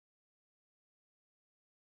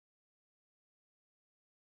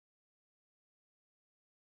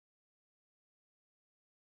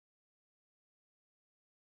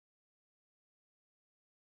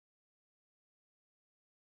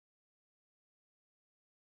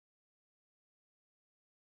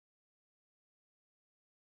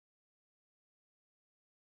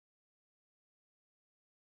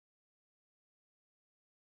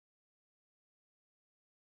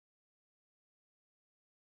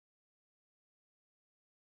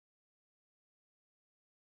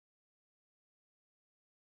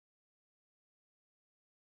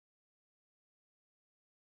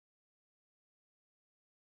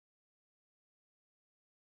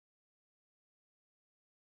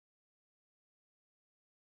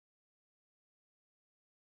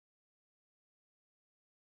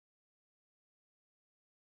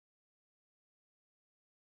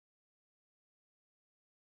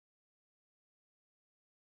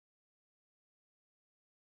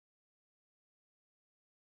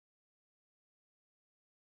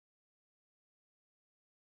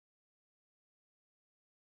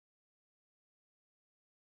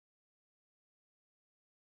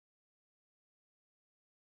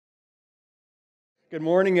Good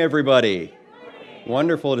morning, everybody. Good morning.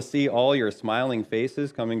 Wonderful to see all your smiling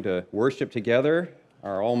faces coming to worship together,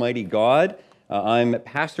 our Almighty God. I'm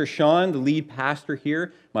Pastor Shaun, the lead pastor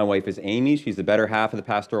here. My wife is Amy. She's the better half of the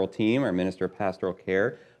pastoral team, our minister of pastoral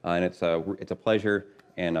care. And it's a pleasure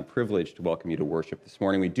and a privilege to welcome you to worship this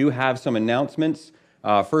morning. We do have some announcements.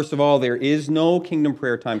 First of all, there is no Kingdom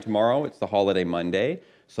Prayer time tomorrow. It's the holiday Monday.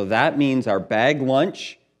 So that means our bag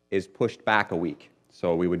lunch is pushed back a week.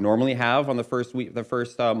 So we would normally have on the first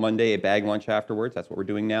Monday a bag lunch afterwards. That's what we're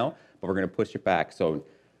doing now, but we're going to push it back. So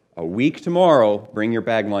a week tomorrow, bring your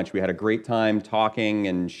bag lunch. We had a great time talking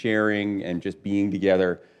and sharing and just being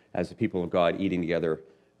together as the people of God, eating together,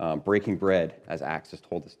 breaking bread, as Acts has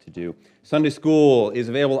told us to do. Sunday school is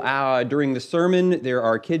available during the sermon. There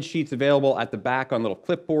are kids' sheets available at the back on little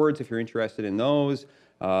clipboards if you're interested in those.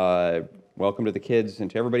 Welcome to the kids and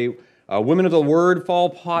to everybody. Women of the Word Fall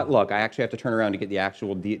Potluck. I actually have to turn around to get the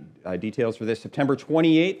actual details for this. September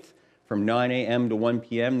 28th from 9 a.m. to 1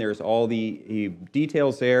 p.m. There's all the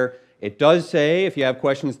details there. It does say, if you have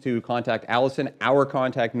questions, to contact Allison. Our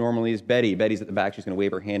contact normally is Betty. Betty's at the back. She's going to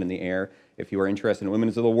wave her hand in the air. If you are interested in Women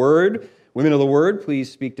of the Word,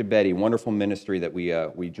 please speak to Betty. Wonderful ministry that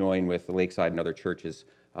we join with the Lakeside and other churches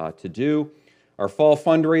to do. Our fall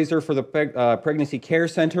fundraiser for the Pregnancy Care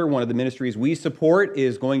Center, one of the ministries we support,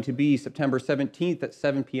 is going to be September 17th at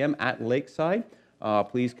 7 p.m. at Lakeside.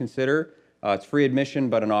 Please consider. It's free admission,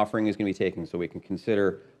 but an offering is going to be taken, so we can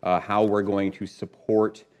consider how we're going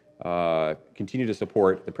to continue to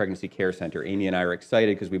support the Pregnancy Care Center. Amy and I are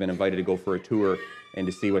excited because we've been invited to go for a tour and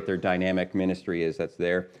to see what their dynamic ministry is that's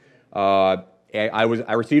there. I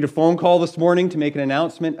received a phone call this morning to make an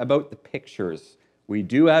announcement about the pictures. We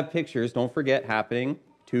do have pictures, don't forget, happening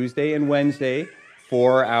Tuesday and Wednesday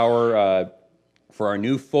for our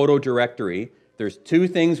new photo directory. There's two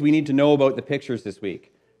things we need to know about the pictures this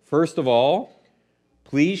week. First of all,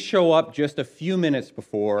 please show up just a few minutes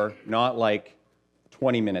before, not like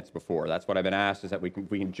 20 minutes before. That's what I've been asked, is that we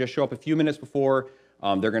can just show up a few minutes before.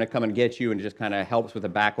 They're going to come and get you, and it just kind of helps with the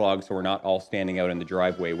backlog so we're not all standing out in the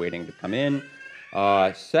driveway waiting to come in.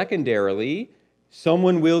 Secondarily,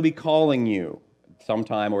 someone will be calling you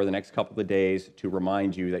sometime over the next couple of days to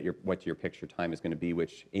remind you that what your picture time is going to be,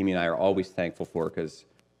 which Amy and I are always thankful for because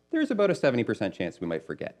there's about a 70% chance we might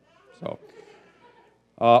forget. So,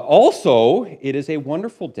 also, it is a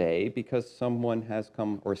wonderful day because someone's have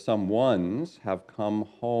come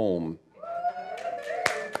home.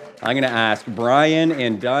 I'm going to ask Brian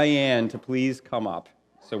and Diane to please come up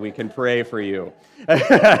so we can pray for you. And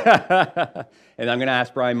I'm going to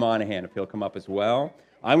ask Brian Monahan if he'll come up as well.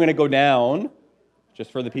 I'm going to go down.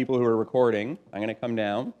 Just for the people who are recording, I'm going to come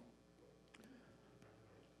down.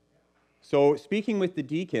 So, speaking with the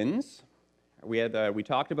deacons, we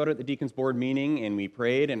talked about it at the deacons board meeting, and we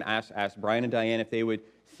prayed and asked Brian and Diane if they would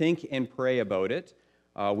think and pray about it.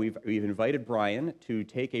 We've invited Brian to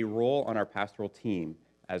take a role on our pastoral team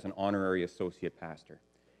as an honorary associate pastor.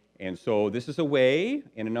 And so this is a way,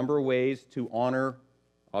 in a number of ways, to honor,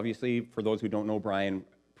 obviously, for those who don't know, Brian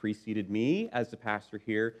preceded me as the pastor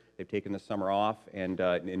here. They've taken the summer off, and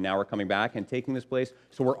now we're coming back and taking this place.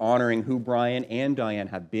 So we're honoring who Brian and Diane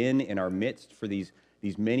have been in our midst for these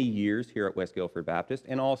many years here at West Guilford Baptist,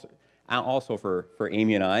 and also for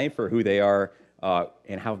Amy and I, for who they are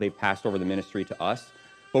and how they've passed over the ministry to us.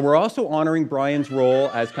 But we're also honoring Brian's role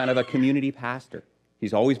as kind of a community pastor.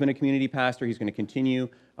 He's always been a community pastor. He's going to continue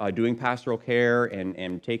doing pastoral care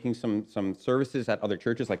and taking some services at other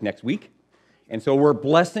churches like next week. And so we're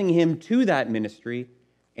blessing him to that ministry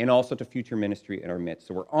and also to future ministry in our midst.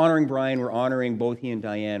 So we're honoring Brian, we're honoring both he and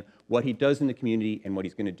Diane, what he does in the community and what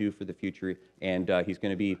he's going to do for the future. And he's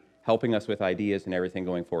going to be helping us with ideas and everything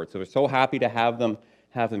going forward. So we're so happy to have them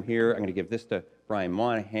here. I'm going to give this to Brian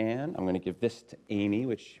Monahan. I'm going to give this to Amy,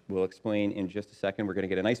 which we'll explain in just a second. We're going to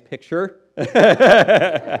get a nice picture.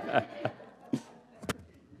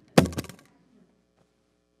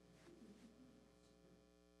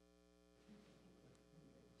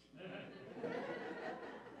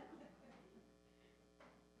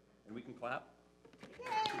 Clap.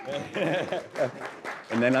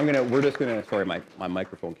 And then sorry, my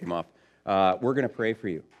microphone came off. We're going to pray for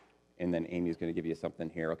you. And then Amy's going to give you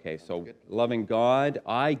something here. Okay, so loving God,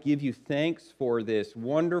 I give you thanks for this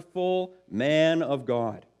wonderful man of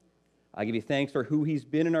God. I give you thanks for who he's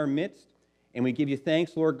been in our midst. And we give you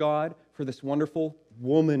thanks, Lord God, for this wonderful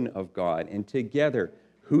woman of God. And together,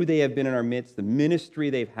 who they have been in our midst, the ministry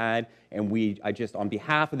they've had, and on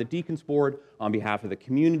behalf of the Deacons Board, on behalf of the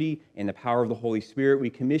community, and the power of the Holy Spirit, we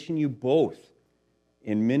commission you both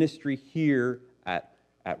in ministry here at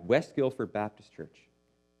West Guilford Baptist Church.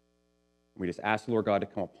 We just ask the Lord God to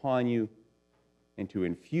come upon you, and to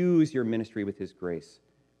infuse your ministry with his grace,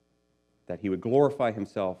 that he would glorify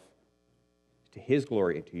himself to his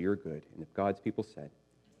glory and to your good. And if God's people said,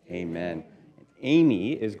 amen. And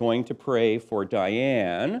Amy is going to pray for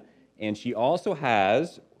Diane, and she also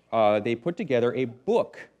has, they put together a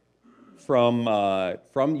book from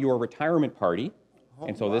your retirement party.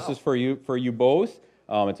 And so this is for you both.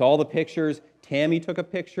 It's all the pictures. Tammy took a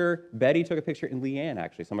picture, Betty took a picture, and Leanne,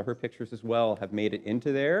 actually, some of her pictures as well have made it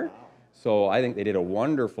into there. Wow. So I think they did a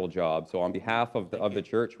wonderful job. So on behalf of the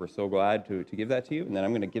church, we're so glad to give that to you. And then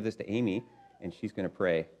I'm going to give this to Amy, and she's going to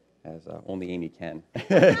pray, as only Amy can.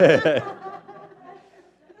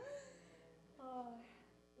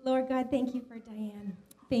 Lord God, thank you for Diane.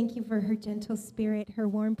 Thank you for her gentle spirit, her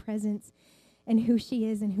warm presence, and who she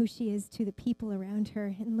is to the people around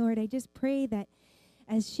her. And Lord, I just pray that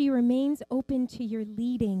as she remains open to your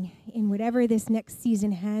leading in whatever this next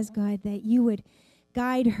season has, God, that you would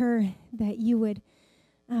guide her, that you would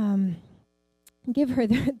give her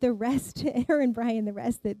the rest, her and Brian, the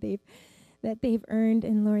rest that they've earned,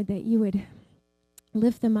 and Lord, that you would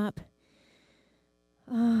lift them up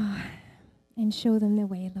and show them the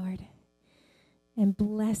way, Lord, and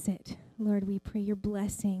bless it. Lord, we pray your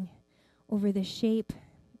blessing over the shape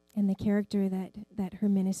and the character that her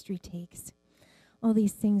ministry takes. All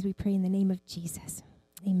these things we pray in the name of Jesus.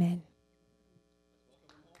 Amen.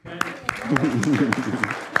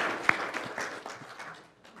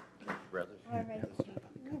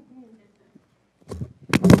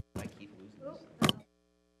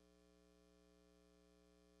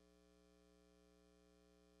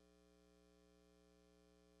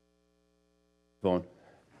 Phone,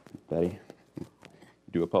 Betty.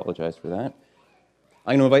 Do apologize for that.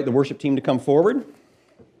 I'm going to invite the worship team to come forward.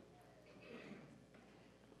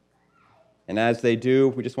 And as they do,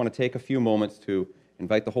 we just want to take a few moments to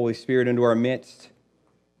invite the Holy Spirit into our midst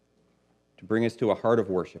to bring us to a heart of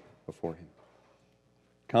worship before him.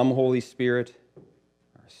 Come, Holy Spirit,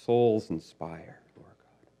 our souls inspire, Lord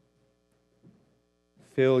God.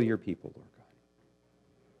 Fill your people, Lord God.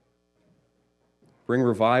 Bring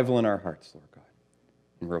revival in our hearts, Lord God,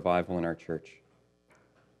 and revival in our church.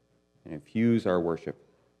 And infuse our worship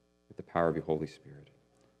with the power of your Holy Spirit.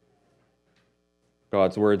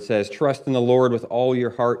 God's word says, trust in the Lord with all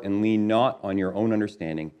your heart and lean not on your own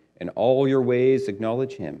understanding. In all your ways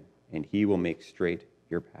acknowledge him, and he will make straight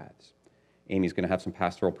your paths. Amy's going to have some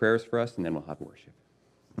pastoral prayers for us, and then we'll have worship.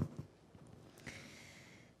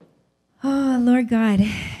 Oh, Lord God,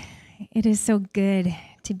 it is so good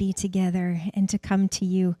to be together and to come to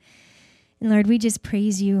you. And Lord, we just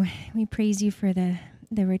praise you. We praise you for the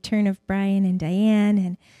return of Brian and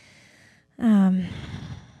Diane, and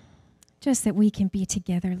just that we can be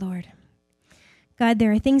together, Lord. God,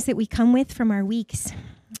 there are things that we come with from our weeks,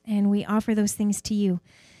 and we offer those things to you.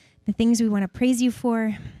 The things we want to praise you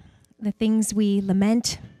for, the things we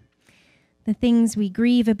lament, the things we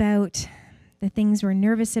grieve about, the things we're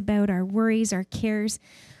nervous about, our worries, our cares.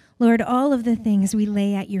 Lord, all of the things we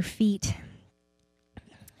lay at your feet.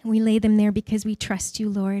 We lay them there because we trust you,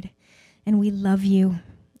 Lord, and we love you,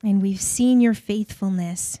 and we've seen your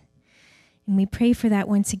faithfulness. And we pray for that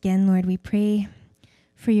once again, Lord. We pray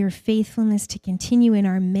for your faithfulness to continue in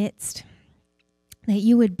our midst, that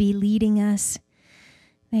you would be leading us,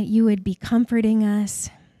 that you would be comforting us,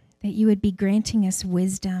 that you would be granting us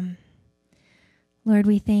wisdom. Lord,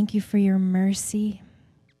 we thank you for your mercy.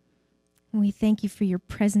 And we thank you for your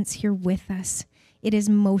presence here with us. It is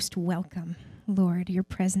most welcome, Lord, your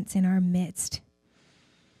presence in our midst.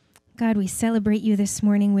 God, we celebrate you this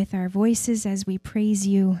morning with our voices as we praise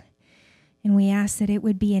you. And we ask that it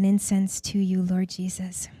would be an incense to you, Lord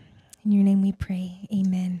Jesus. In your name we pray.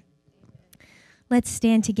 Amen. Let's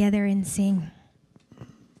stand together and sing.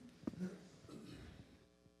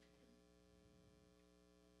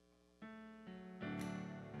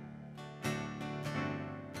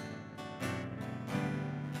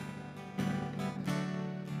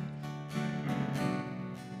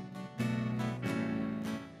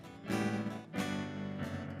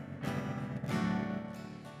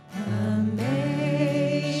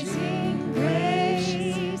 Amazing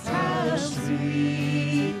grace, how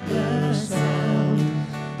sweet the sound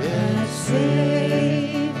that saved.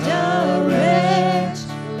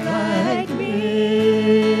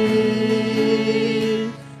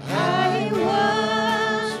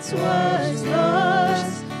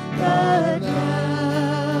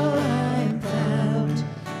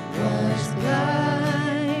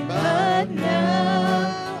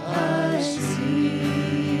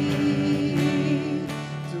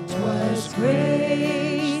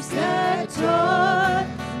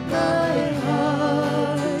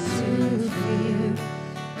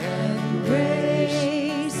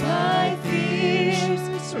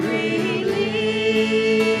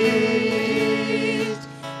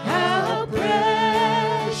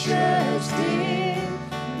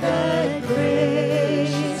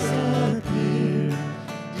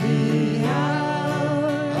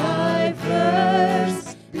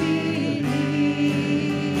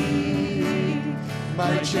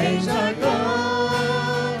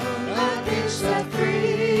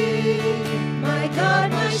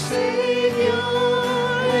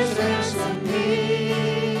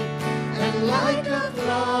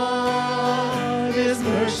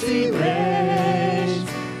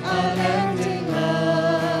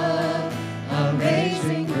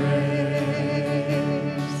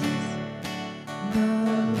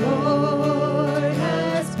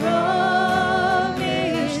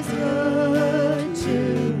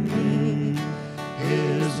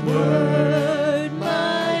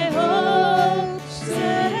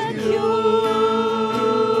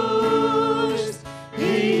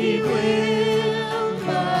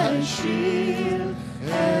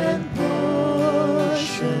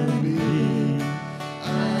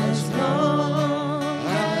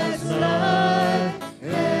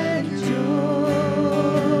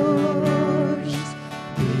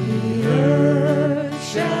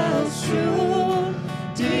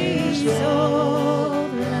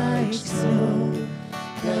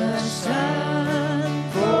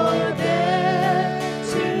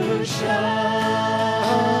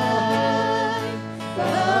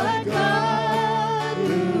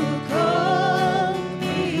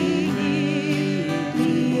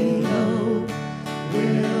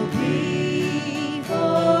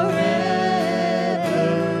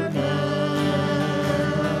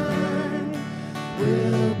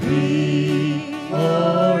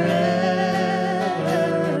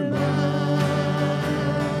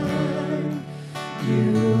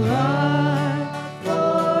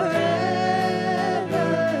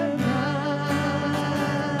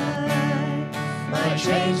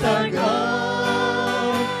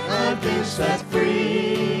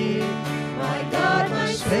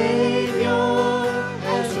 Savior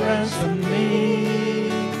has ransomed me,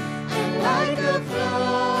 and like a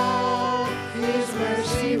flood, His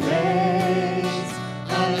mercy reigns,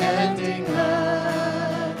 unending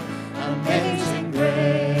love, amazing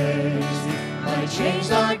grace. My chains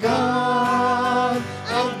are gone,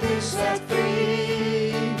 I've been set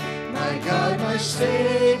free. My God, my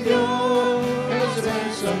Savior has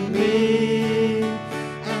ransomed me,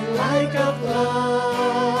 and like a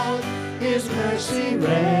flood, His mercy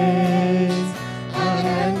reigns,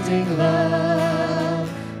 unending love,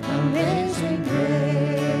 amazing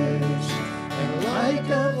grace. And like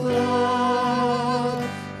a flood,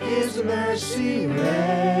 His mercy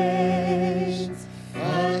reigns,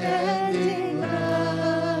 unending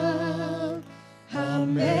love,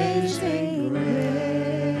 amazing grace.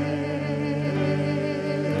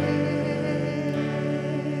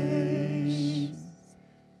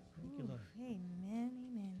 Amen,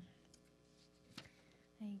 amen.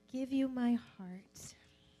 I give you my heart.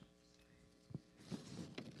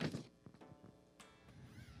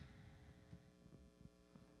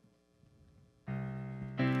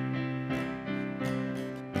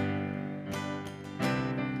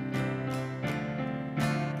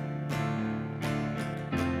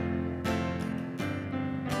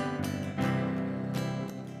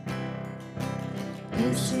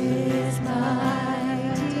 This is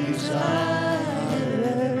my desire,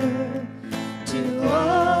 to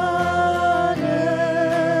honor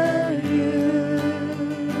you,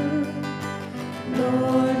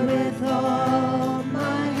 Lord, with all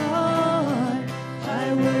my heart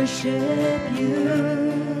I worship you.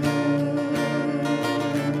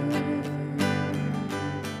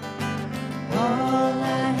 All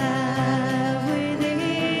I have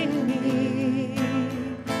within me,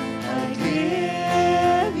 I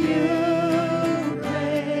give you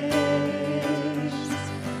praise.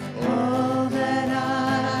 All that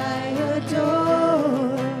I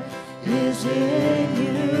adore is in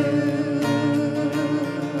you.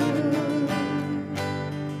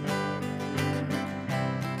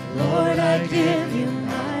 Lord, I give you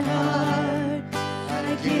my heart,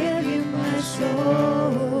 I give you my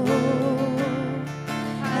soul.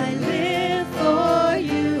 I live for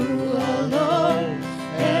you alone.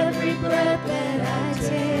 Every breath that I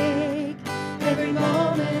take, every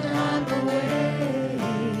moment I'm awake.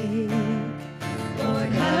 Lord,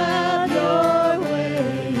 have your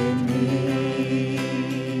way in me.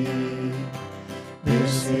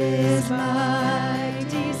 This is my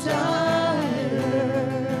desire,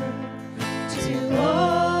 to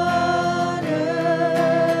honor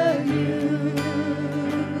you,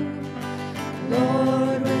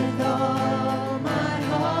 Lord, with all my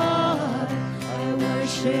heart I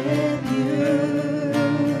worship you.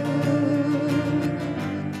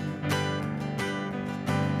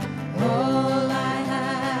 All I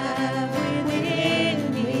have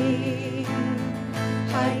within me,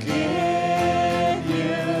 I give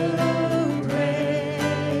you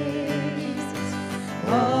praise.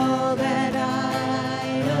 All that I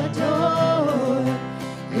adore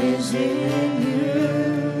is in you.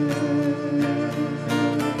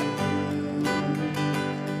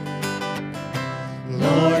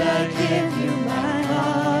 Lord, I give you my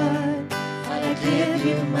heart, I give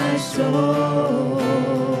you my soul.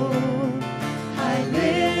 I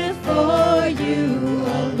live for you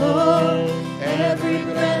alone. Every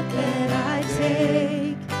breath that I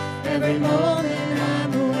take, every moment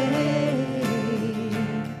I'm awake.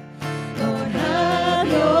 Lord, have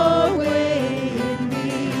your way in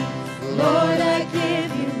me. Lord, I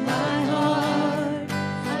give you my heart,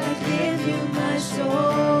 I give you my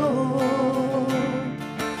soul.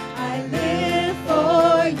 I live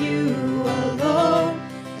for you alone.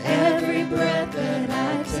 Every breath that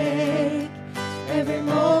I take, every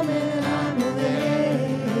moment I'm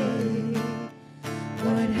awake.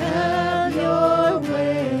 Lord, have your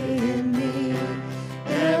way in me.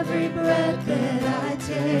 Every breath that I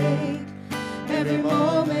take, every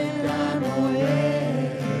moment I'm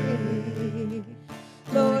awake.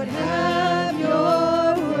 Lord, have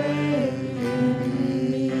your way in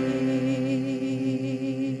me.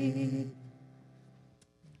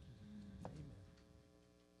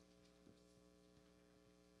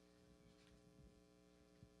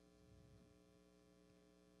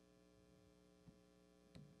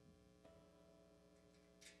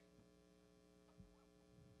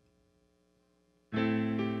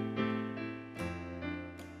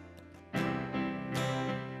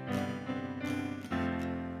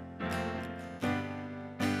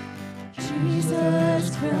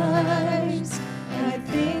 Jesus Christ, I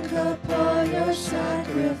think upon your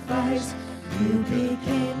sacrifice. You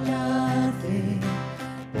became nothing,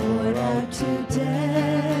 born out to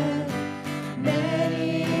death.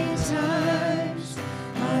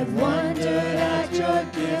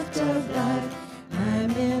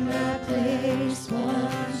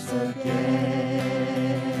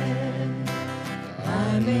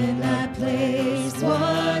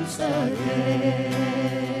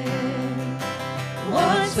 again.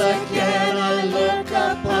 Once again I look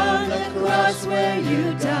upon the cross where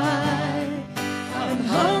you died. I'm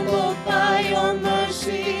humbled by your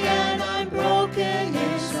mercy and I'm broken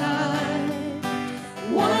inside.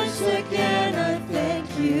 Once again I thank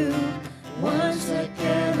you. Once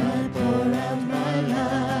again I pour out my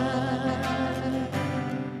life.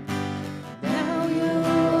 Now you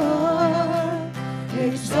are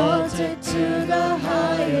exalted to the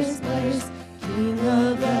highest place, King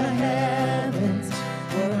of the heavens,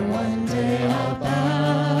 where one day I'll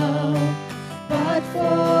bow. But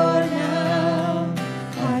for now,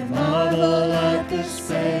 I marvel at the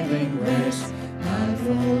saving grace. I'm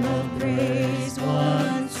full of praise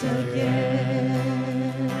once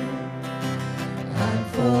again. I'm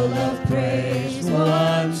full of praise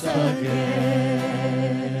once again.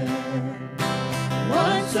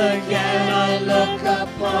 Once again I look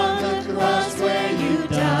upon the cross where you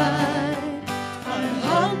died. I'm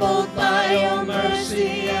humbled by your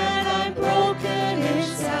mercy and I'm broken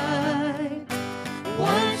inside.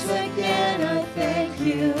 Once again I thank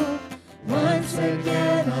you. Once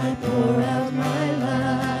again I pour out my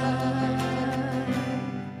life.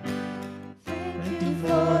 Thank you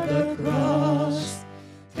for the cross.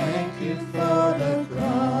 Thank you for the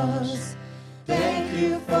cross. Thank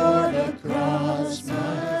you for the cross,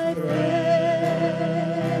 my friend.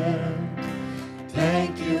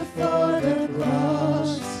 Thank you for the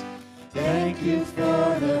cross. Thank you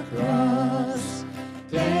for the cross.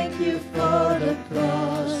 Thank you for the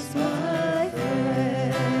cross, my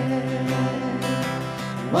friend.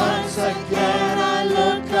 Once again I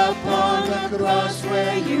look upon the cross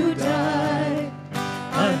where you died.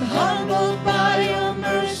 I'm humbled by your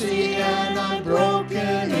mercy and I'm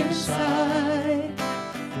broken inside.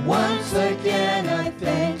 Once again I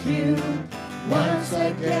thank you. Once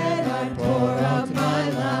again I pour out my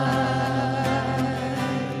life.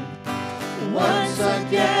 Once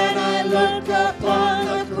again I look upon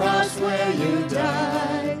the cross where you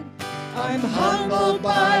died. I'm humbled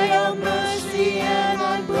by your mercy and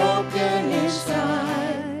I'm broken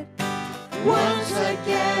inside. Once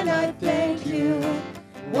again I thank you.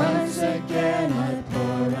 Once again I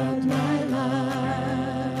pour out my life.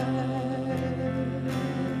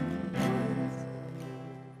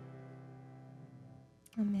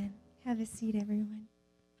 Amen. Have a seat, everyone.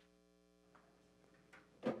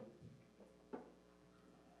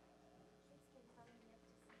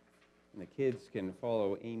 And the kids can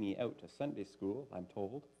follow Amy out to Sunday school, I'm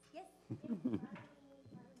told. Yes.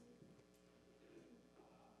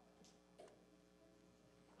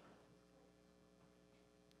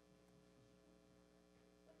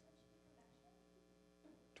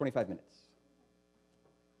 25 minutes.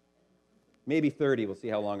 Maybe 30. We'll see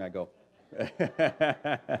how long I go.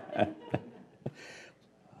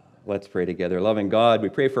 Let's pray together. Loving God, we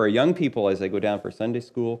pray for our young people as they go down for Sunday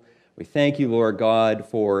school. We thank you, Lord God,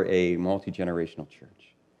 for a multi-generational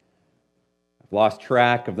church. I've lost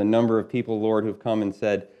track of the number of people, Lord, who've come and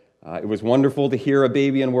said, it was wonderful to hear a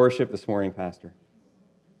baby in worship this morning, Pastor.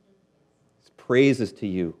 It's praises to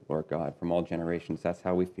you, Lord God, from all generations. That's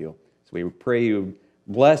how we feel. So we pray you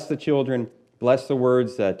bless the children, bless the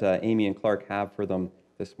words that Amy and Clark have for them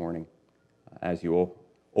this morning as you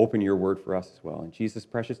open your word for us as well. In Jesus'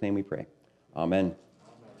 precious name we pray. Amen.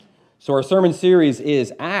 So our sermon series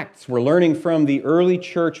is Acts. We're learning from the early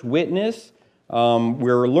church witness.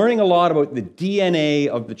 We're learning a lot about the DNA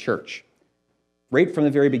of the church, right from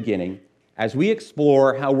the very beginning, as we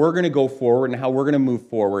explore how we're going to go forward and how we're going to move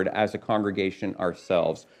forward as a congregation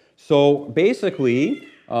ourselves. So basically,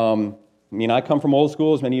 I come from old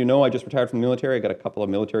school. As many of you know, I just retired from the military. I got a couple of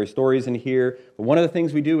military stories in here. But one of the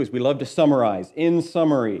things we do is we love to summarize. In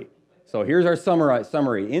summary. So here's our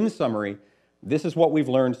summary. In summary, this is what we've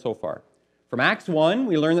learned so far. From Acts 1,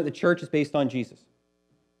 we learned that the church is based on Jesus.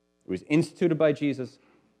 It was instituted by Jesus.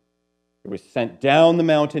 It was sent down the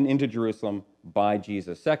mountain into Jerusalem by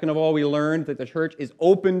Jesus. Second of all, we learned that the church is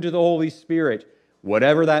open to the Holy Spirit,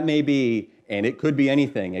 whatever that may be, and it could be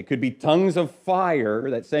anything. It could be tongues of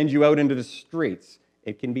fire that send you out into the streets.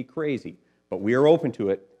 It can be crazy, but we are open to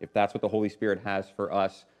it if that's what the Holy Spirit has for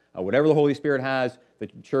us. Whatever the Holy Spirit has, the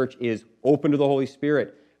church is open to the Holy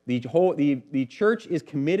Spirit. The church is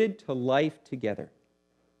committed to life together,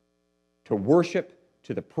 to worship,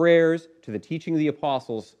 to the prayers, to the teaching of the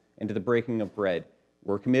apostles, and to the breaking of bread.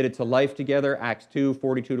 We're committed to life together, Acts 2,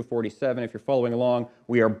 42 to 47. If you're following along,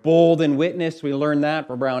 we are bold in witness. We learned that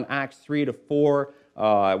from around Acts 3 to 4,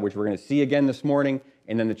 which we're going to see again this morning.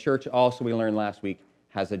 And then the church also, we learned last week,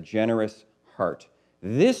 has a generous heart.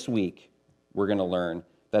 This week, we're going to learn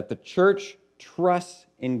that the church trusts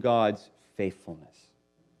in God's faithfulness.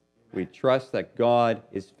 We trust that God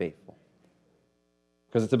is faithful.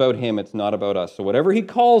 Because it's about him, it's not about us. So whatever he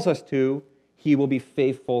calls us to, he will be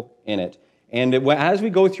faithful in it. And as we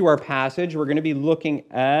go through our passage, we're going to be looking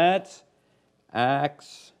at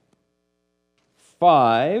Acts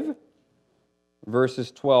 5,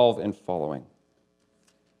 verses 12 and following.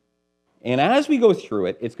 And as we go through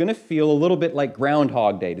it, it's going to feel a little bit like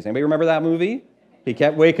Groundhog Day. Does anybody remember that movie? He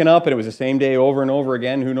kept waking up and it was the same day over and over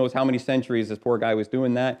again. Who knows how many centuries this poor guy was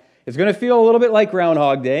doing that. It's going to feel a little bit like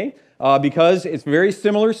Groundhog Day because it's a very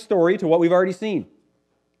similar story to what we've already seen.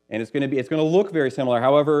 And it's going to look very similar.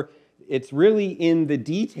 However, it's really in the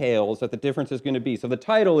details that the difference is going to be. So the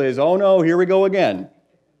title is, oh no, here we go again.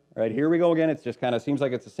 Right, here we go again. It just kind of seems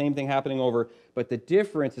like it's the same thing happening over, but the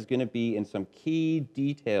difference is going to be in some key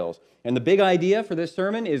details. And the big idea for this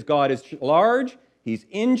sermon is God is large, he's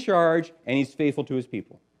in charge, and he's faithful to his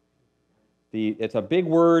people. It's a big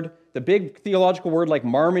word. The big theological word like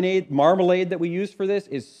marmalade that we use for this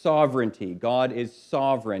is sovereignty. God is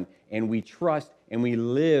sovereign, and we trust and we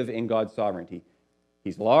live in God's sovereignty.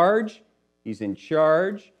 He's large, he's in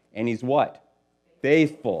charge, and he's what?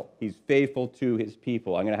 Faithful. He's faithful to his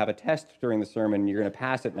people. I'm going to have a test during the sermon, and you're going to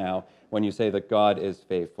pass it now when you say that God is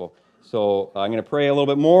faithful. So I'm going to pray a little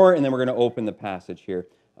bit more, and then we're going to open the passage here.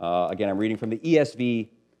 Again, I'm reading from the ESV,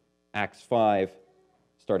 Acts 5,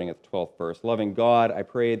 starting at the 12th verse. Loving God, I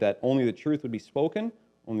pray that only the truth would be spoken,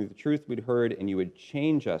 only the truth would be heard, and you would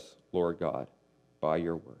change us, Lord God, by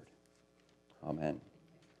your word. Amen.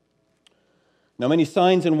 Now many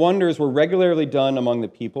signs and wonders were regularly done among the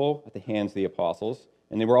people at the hands of the apostles,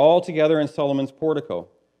 and they were all together in Solomon's portico.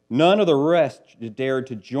 None of the rest dared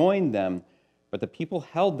to join them, but the people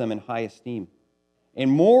held them in high esteem. And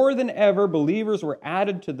more than ever, believers were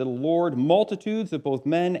added to the Lord, multitudes of both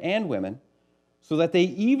men and women, so that they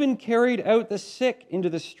even carried out the sick into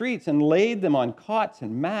the streets and laid them on cots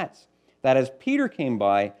and mats, that as Peter came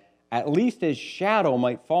by, at least his shadow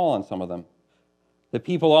might fall on some of them. The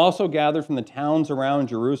people also gathered from the towns around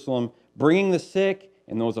Jerusalem, bringing the sick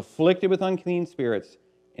and those afflicted with unclean spirits,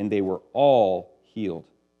 and they were all healed.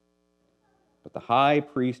 But the high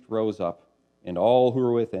priest rose up, and all who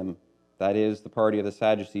were with him, that is, the party of the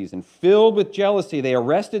Sadducees, and filled with jealousy, they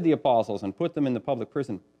arrested the apostles and put them in the public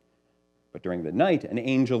prison. But during the night, an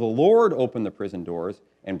angel of the Lord opened the prison doors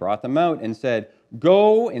and brought them out and said,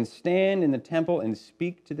 "Go and stand in the temple and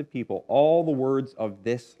speak to the people all the words of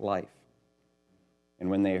this life." And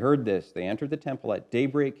when they heard this, they entered the temple at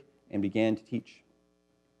daybreak and began to teach.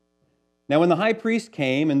 Now when the high priest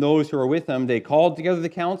came and those who were with him, they called together the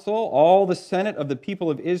council, all the senate of the people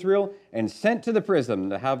of Israel, and sent to the prison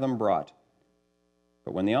to have them brought.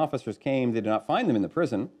 But when the officers came, they did not find them in the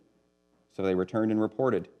prison, so they returned and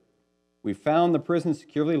reported, "We found the prison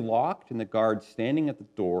securely locked and the guards standing at the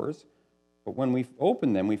doors, but when we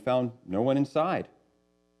opened them, we found no one inside."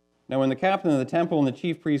 Now when the captain of the temple and the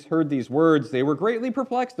chief priests heard these words, they were greatly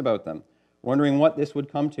perplexed about them, wondering what this would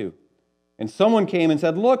come to. And someone came and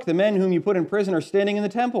said, "Look, the men whom you put in prison are standing in the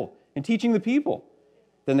temple and teaching the people."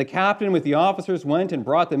 Then the captain with the officers went and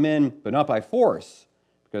brought them in, but not by force,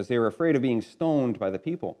 because they were afraid of being stoned by the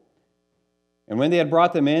people. And when they had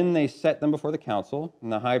brought them in, they set them before the council,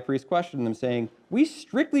 and the high priest questioned them, saying, "We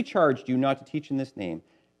strictly charged you not to teach in this name,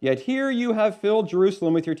 yet here you have filled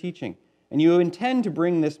Jerusalem with your teaching, and you intend to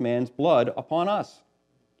bring this man's blood upon us."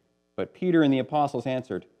 But Peter and the apostles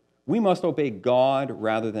answered, "We must obey God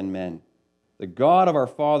rather than men. The God of our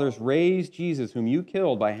fathers raised Jesus, whom you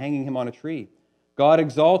killed by hanging him on a tree. God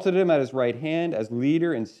exalted him at his right hand as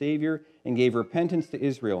leader and Savior, and gave repentance to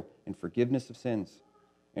Israel and forgiveness of sins.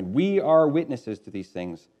 And we are witnesses to these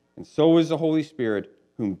things, and so is the Holy Spirit,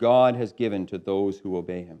 whom God has given to those who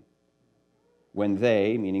obey him." When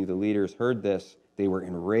they, meaning the leaders, heard this, they were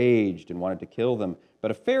enraged and wanted to kill them.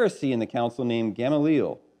 But a Pharisee in the council named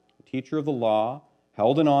Gamaliel, a teacher of the law,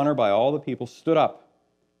 held in honor by all the people, stood up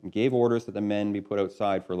and gave orders that the men be put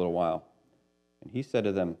outside for a little while. And he said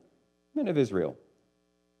to them, "Men of Israel,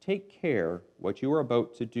 take care what you are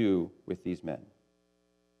about to do with these men.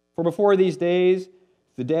 For before these days,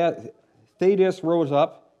 Thaddeus rose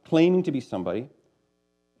up, claiming to be somebody,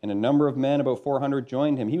 and a number of men, about 400,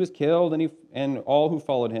 joined him. He was killed, and all who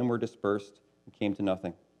followed him were dispersed and came to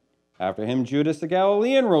nothing. After him, Judas the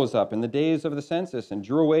Galilean rose up in the days of the census and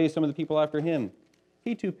drew away some of the people after him.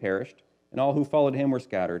 He too perished, and all who followed him were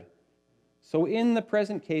scattered. So in the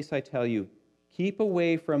present case, I tell you, keep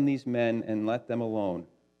away from these men and let them alone.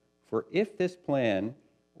 For if this plan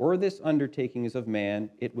or this undertaking is of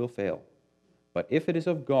man, it will fail. But if it is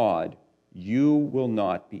of God, you will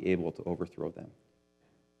not be able to overthrow them.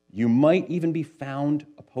 You might even be found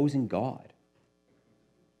opposing God."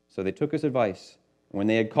 So they took his advice When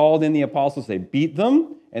they had called in the apostles, they beat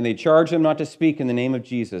them, and they charged them not to speak in the name of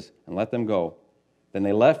Jesus, and let them go. Then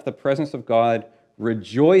they left the presence of God,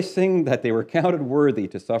 rejoicing that they were counted worthy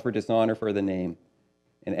to suffer dishonor for the name.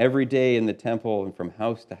 And every day in the temple and from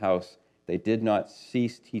house to house, they did not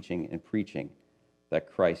cease teaching and preaching that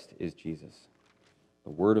Christ is Jesus.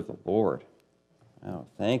 The word of the Lord. Oh,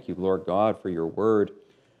 thank you, Lord God, for your word.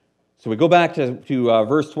 So we go back to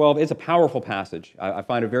verse 12. It's a powerful passage. I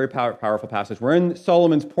find a very powerful passage. We're in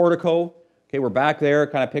Solomon's portico. Okay, we're back there,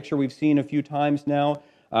 kind of picture we've seen a few times now.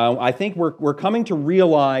 I think we're coming to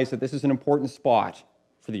realize that this is an important spot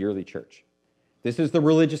for the early church. This is the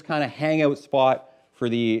religious kind of hangout spot for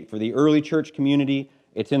the early church community.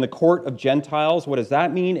 It's in the court of Gentiles. What does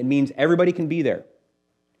that mean? It means everybody can be there.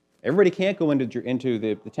 Everybody can't go into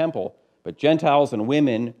the temple, but Gentiles and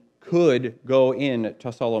women could go in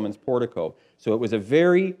to Solomon's portico. So it was a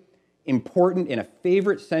very important and a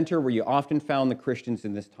favorite center where you often found the Christians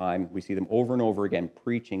in this time. We see them over and over again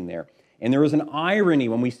preaching there. And there is an irony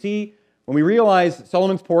when we realize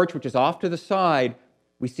Solomon's porch, which is off to the side,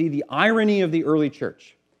 we see the irony of the early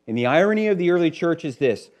church. And the irony of the early church is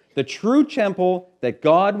this: the true temple that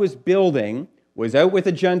God was building was out with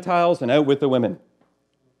the Gentiles and out with the women.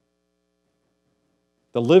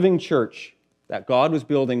 The living church that God was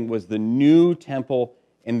building was the new temple,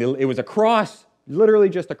 and it was across, literally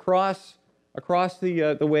just across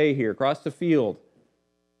the way here, across the field,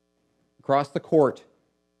 across the court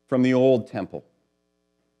from the old temple,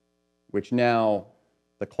 which now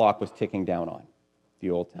the clock was ticking down on, the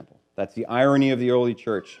old temple. That's the irony of the early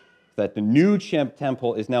church, that the new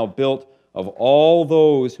temple is now built of all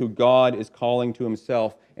those who God is calling to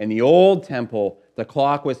himself. And the old temple, the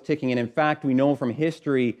clock was ticking. And in fact, we know from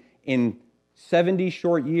history, in 70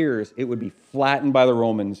 short years, it would be flattened by the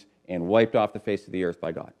Romans and wiped off the face of the earth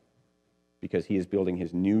by God, because he is building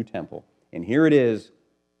his new temple. And here it is,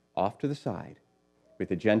 off to the side, with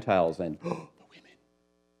the Gentiles and the women.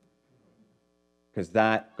 Because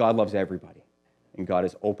God loves everybody. And God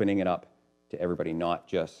is opening it up to everybody, not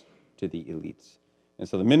just to the elites. And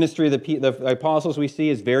so the ministry of the apostles we see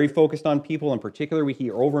is very focused on people. In particular, we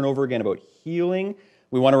hear over and over again about healing.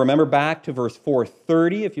 We want to remember back to verse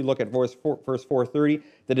 4:30. If you look at verse 4:30,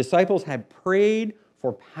 the disciples had prayed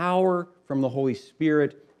for power from the Holy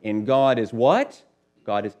Spirit. And God is what?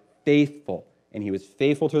 God is faithful. And he was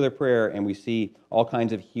faithful to their prayer, and we see all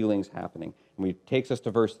kinds of healings happening. And it takes us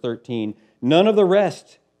to verse 13. None of the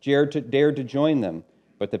rest dared to join them,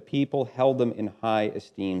 but the people held them in high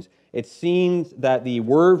esteem. It seems that the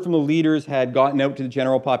word from the leaders had gotten out to the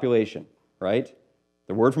general population, right?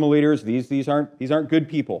 The word from the leaders, these aren't good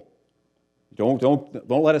people. Don't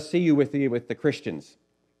let us see you with the Christians,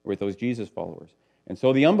 with those Jesus followers. And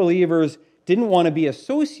so the unbelievers didn't want to be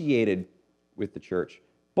associated with the church,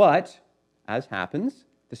 but as happens,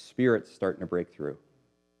 the Spirit's starting to break through,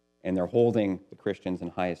 and they're holding the Christians in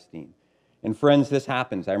high esteem. And friends, this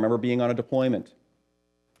happens. I remember being on a deployment,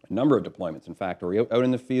 a number of deployments, in fact, or out in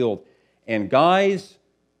the field. And guys,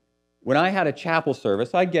 when I had a chapel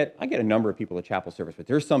service, I get a number of people at chapel service, but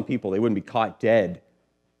there's some people, they wouldn't be caught dead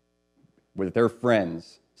with their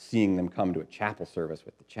friends seeing them come to a chapel service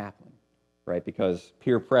with the chaplain, right? Because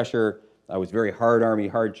peer pressure, I was very hard army,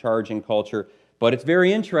 hard charging culture. But it's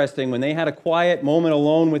very interesting, when they had a quiet moment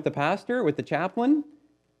alone with the pastor, with the chaplain,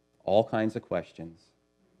 all kinds of questions,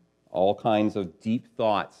 all kinds of deep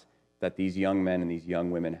thoughts that these young men and these young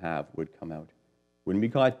women have would come out. Wouldn't be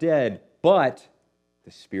caught dead, but the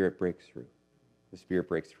Spirit breaks through. The Spirit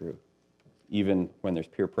breaks through, even when there's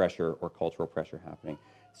peer pressure or cultural pressure happening.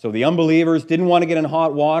 So the unbelievers didn't want to get in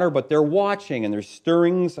hot water, but they're watching, and there's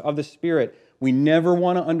stirrings of the Spirit. We never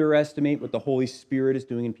want to underestimate what the Holy Spirit is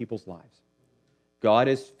doing in people's lives. God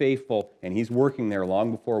is faithful, and he's working there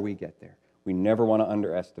long before we get there. We never want to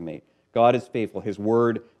underestimate. God is faithful. His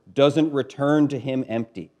word doesn't return to him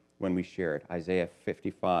empty when we share it. Isaiah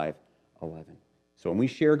 55:11. So when we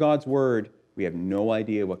share God's word, we have no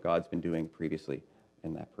idea what God's been doing previously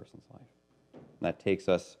in that person's life. And that takes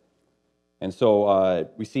us. And so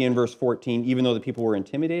we see in verse 14, even though the people were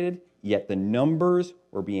intimidated, yet the numbers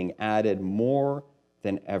were being added more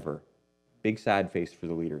than ever. Big sad face for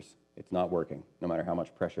the leaders. It's not working, no matter how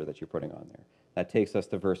much pressure that you're putting on there. That takes us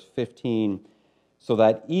to verse 15. So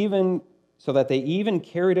that they even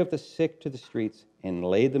carried out the sick to the streets and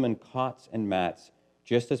laid them in cots and mats,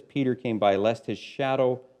 just as Peter came by, lest his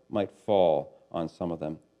shadow might fall on some of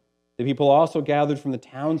them. The people also gathered from the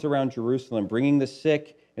towns around Jerusalem, bringing the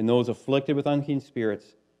sick and those afflicted with unclean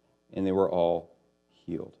spirits, and they were all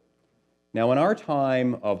healed. Now, in our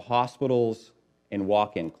time of hospitals and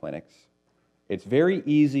walk-in clinics, it's very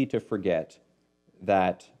easy to forget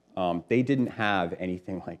that They didn't have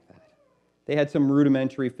anything like that. They had some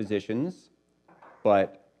rudimentary physicians,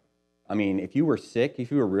 but, I mean, if you were sick,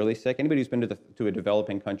 if you were really sick, anybody who's been to a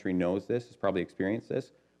developing country knows this, has probably experienced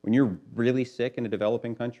this. When you're really sick in a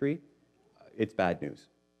developing country, it's bad news.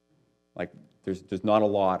 Like, there's not a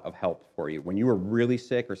lot of help for you. When you were really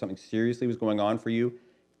sick or something seriously was going on for you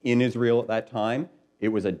in Israel at that time, it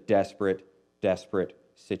was a desperate, desperate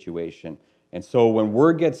situation. And so when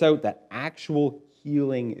word gets out that actual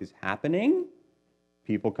healing is happening,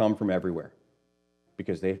 people come from everywhere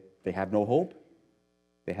because they have no hope.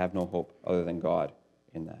 They have no hope other than God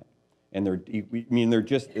in that. And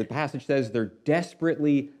the passage says they're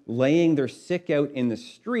desperately laying their sick out in the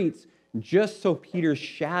streets just so Peter's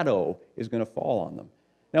shadow is going to fall on them.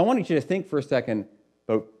 Now, I want you to think for a second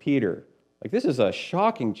about Peter. Like, this is a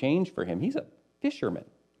shocking change for him. He's a fisherman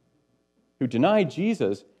who denied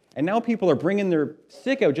Jesus, and now people are bringing their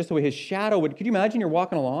sick out just so his shadow would... Could you imagine you're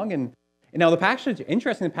walking along and now the passage,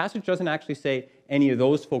 interesting, the passage doesn't actually say any of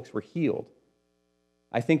those folks were healed.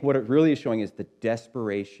 I think what it really is showing is the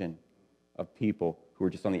desperation of people who are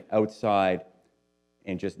just on the outside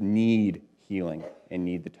and just need healing and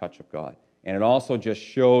need the touch of God. And it also just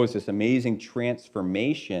shows this amazing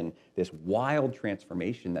transformation, this wild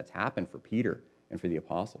transformation that's happened for Peter and for the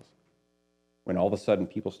apostles, when all of a sudden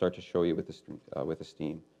people start to show you with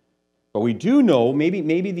esteem. But we do know, maybe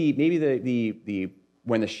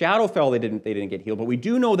when the shadow fell, they didn't get healed. But we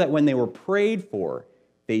do know that when they were prayed for,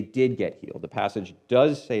 they did get healed. The passage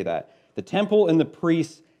does say that. The temple and the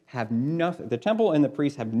priests have nothing. The temple and the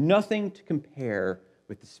priests have nothing to compare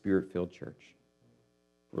with the Spirit-filled church.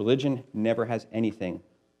 Religion never has anything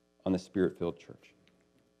on the Spirit-filled church,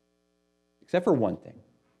 except for one thing.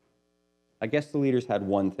 I guess the leaders had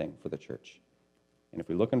one thing for the church. And if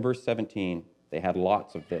we look in verse 17, they had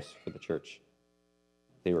lots of this for the church.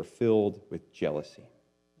 They were filled with jealousy.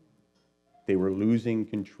 They were losing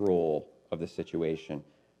control of the situation.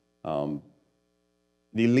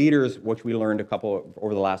 The leaders, which we learned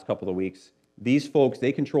over the last couple of weeks, these folks,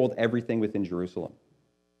 they controlled everything within Jerusalem.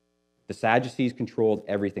 The Sadducees controlled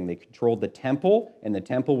everything. They controlled the temple, and the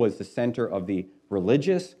temple was the center of the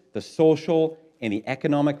religious, the social, and the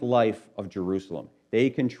economic life of Jerusalem. They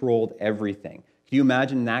controlled everything. Can you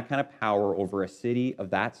imagine that kind of power over a city of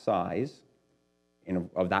that size and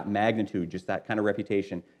of that magnitude, just that kind of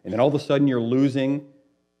reputation, and then all of a sudden you're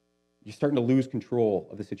starting to lose control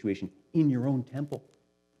of the situation in your own temple.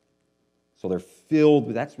 So they're filled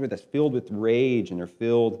with rage, and they're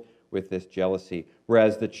filled with this jealousy,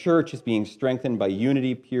 whereas the church is being strengthened by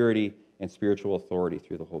unity, purity, and spiritual authority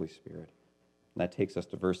through the Holy Spirit. And that takes us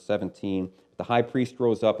to verse 17. The high priest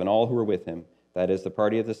rose up, and all who were with him, that is, the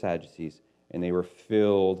party of the Sadducees, and they were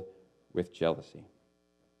filled with jealousy.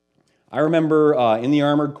 I remember in the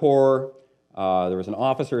Armored Corps, there was an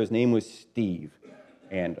officer, his name was Steve,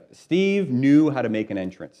 and Steve knew how to make an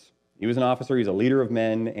entrance. He was an officer, he's a leader of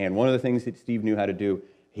men, and one of the things that Steve knew how to do,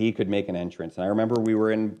 he could make an entrance. And I remember we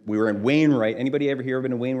were in Wainwright. Anybody ever here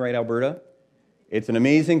been to Wainwright, Alberta? It's an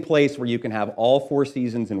amazing place where you can have all 4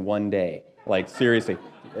 seasons in one day. Like, seriously.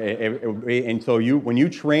 And so when you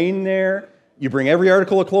train there, you bring every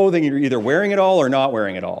article of clothing, you're either wearing it all or not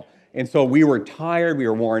wearing it all. And so we were tired, we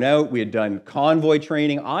were worn out, we had done convoy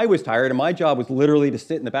training. I was tired, and my job was literally to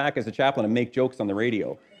sit in the back as a chaplain and make jokes on the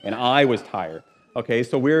radio. And I was tired. Okay,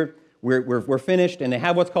 so we're finished, and they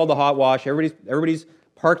have what's called the hot wash. Everybody's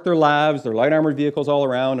parked their lavs, their light armored vehicles all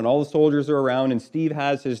around, and all the soldiers are around, and Steve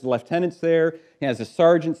has his lieutenants there, he has his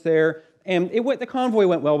sergeants there, and the convoy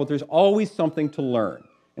went well, but there's always something to learn.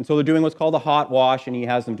 And so they're doing what's called a hot wash, and he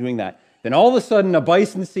has them doing that. Then all of a sudden, a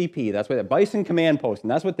Bison CP, that's what a Bison command post,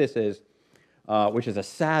 and that's what this is, which is a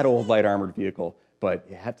sad old light armored vehicle, but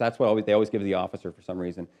that's what they always give the officer for some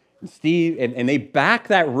reason. And Steve, and they back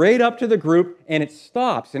that right up to the group, and it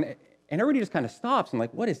stops, and everybody just kind of stops, and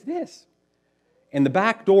like, what is this? And the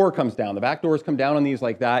back door comes down. The back doors come down on these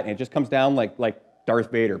like that, and it just comes down like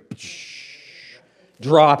Darth Vader.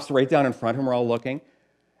 Drops right down in front of him. We're all looking.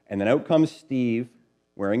 And then out comes Steve,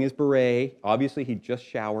 wearing his beret. Obviously, he just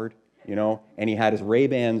showered, and he had his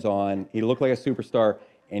Ray-Bans on. He looked like a superstar.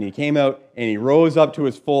 And he came out, and he rose up to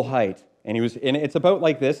his full height. And it's about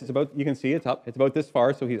like this. You can see it's up. It's about this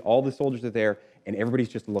far, so all the soldiers are there, and everybody's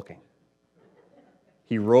just looking.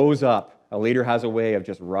 He rose up. A leader has a way of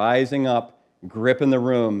just rising up, gripping the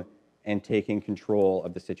room, and taking control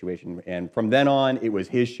of the situation. And from then on, it was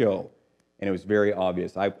his show, and it was very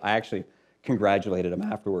obvious. I actually congratulated him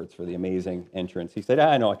afterwards for the amazing entrance. He said,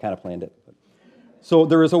 I know, I kind of planned it. So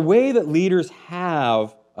there is a way that leaders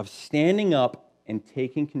have of standing up and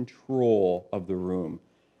taking control of the room.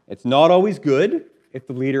 It's not always good, if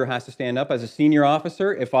the leader has to stand up. As a senior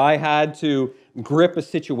officer, if I had to grip a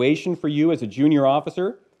situation for you as a junior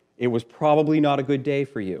officer, it was probably not a good day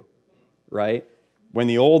for you, right? When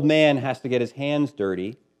the old man has to get his hands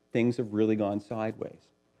dirty, things have really gone sideways.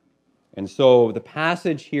 And so the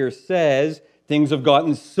passage here says things have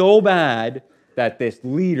gotten so bad that this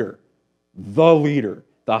leader,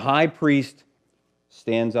 the high priest,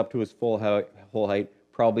 stands up to his full height,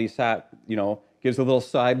 probably gives a little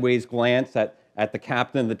sideways glance at the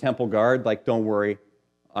captain of the temple guard, like, don't worry,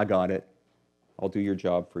 I got it. I'll do your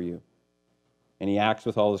job for you. And he acts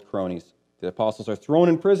with all his cronies. The apostles are thrown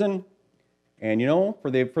in prison, and for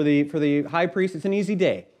the high priest, it's an easy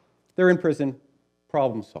day. They're in prison,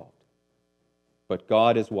 problem solved. But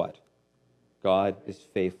God is what? God is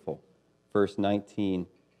faithful. Verse 19.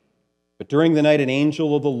 But during the night, an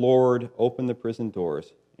angel of the Lord opened the prison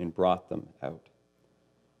doors and brought them out.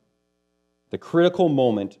 The critical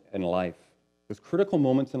moment in life. Those critical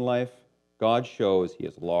moments in life, God shows He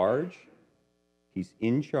is large, He's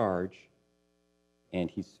in charge, and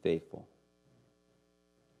He's faithful.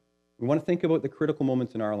 We want to think about the critical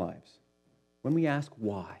moments in our lives. When we ask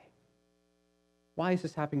why. Why is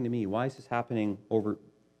this happening to me? Why is this happening over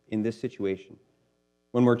in this situation?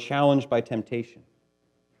 When we're challenged by temptation.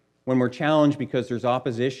 When we're challenged because there's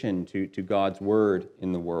opposition to God's word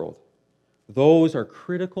in the world. Those are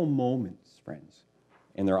critical moments, friends.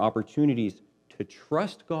 And they're opportunities to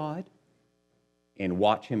trust God and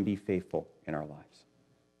watch Him be faithful in our lives.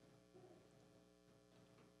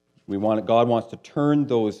 God wants to turn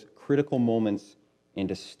those critical moments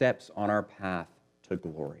into steps on our path to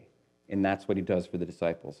glory. And that's what He does for the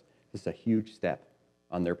disciples. This is a huge step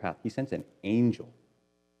on their path. He sends an angel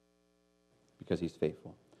because He's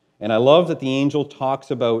faithful. And I love that the angel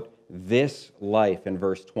talks about this life in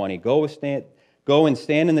verse 20. Go and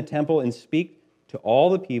stand in the temple and speak to all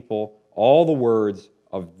the people all the words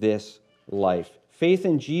of this life. Faith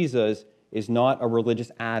in Jesus is not a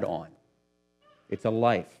religious add-on. It's a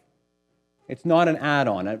life. It's not an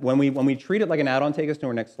add-on. When we treat it like an add-on, take us to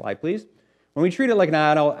our next slide, please. When we treat it like an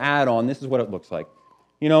add-on, this is what it looks like.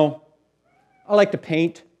 I like to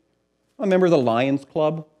paint. I'm a member of the Lions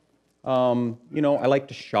Club. I like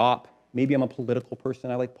to shop. Maybe I'm a political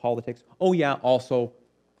person. I like politics. Oh, yeah, also,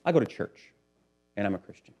 I go to church, and I'm a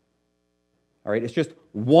Christian. All right, it's just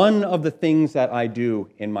one of the things that I do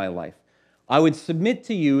in my life. I would submit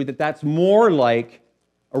to you that that's more like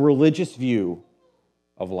a religious view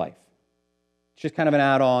of life. It's just kind of an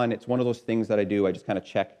add-on. It's one of those things that I do. I just kind of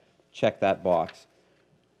check that box.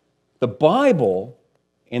 The Bible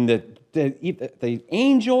and the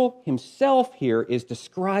angel himself here is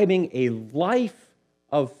describing a life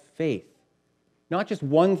of faith. Not just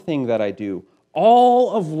one thing that I do.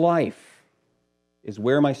 All of life is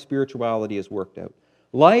where my spirituality is worked out.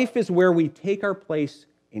 Life is where we take our place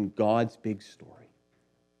in God's big story.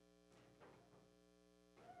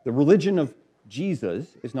 The religion of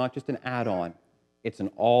Jesus is not just an add-on. It's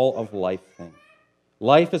an all-of-life thing.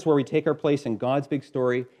 Life is where we take our place in God's big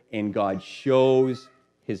story, and God shows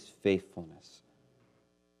His faithfulness.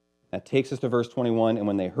 That takes us to verse 21, and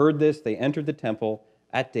when they heard this, they entered the temple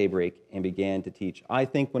at daybreak and began to teach. I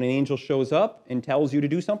think when an angel shows up and tells you to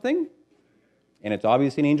do something, and it's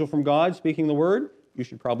obviously an angel from God speaking the word, you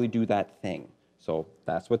should probably do that thing. So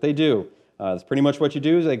that's what they do. That's pretty much what you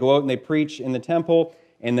do is they go out and they preach in the temple,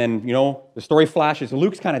 and then, the story flashes.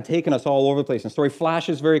 Luke's kind of taken us all over the place. The story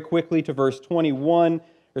flashes very quickly to verse 21.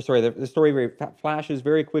 The story flashes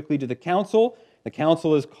very quickly to the council. The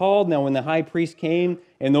council is called. Now, when the high priest came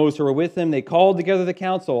and those who were with him, they called together the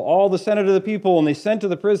council, all the senate of the people, and they sent to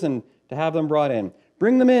the prison to have them brought in.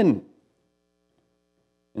 Bring them in.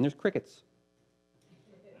 And there's crickets.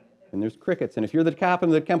 And there's crickets. And if you're the captain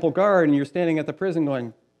of the temple guard and you're standing at the prison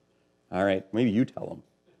going, all right, maybe you tell them.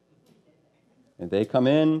 And they come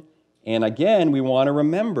in, and again, we want to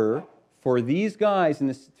remember for these guys in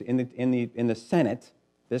the Senate,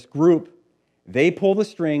 this group, they pull the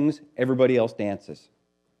strings, everybody else dances.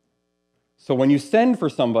 So when you send for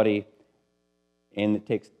somebody, and it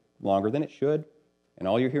takes longer than it should, and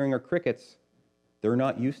all you're hearing are crickets, they're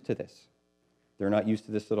not used to this. They're not used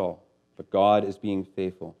to this at all. But God is being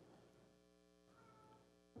faithful.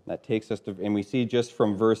 That takes us to, and we see just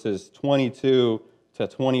from verses 22 to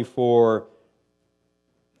 24,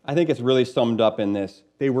 I think it's really summed up in this.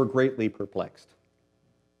 They were greatly perplexed.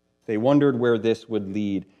 They wondered where this would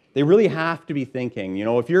lead. They really have to be thinking,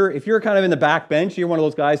 if you're kind of in the back bench, you're one of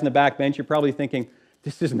those guys in the back bench, you're probably thinking,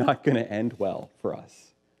 this is not going to end well for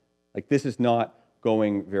us. Like, this is not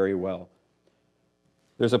going very well.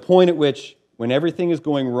 There's a point at which, when everything is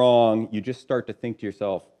going wrong, you just start to think to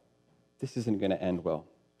yourself, this isn't going to end well.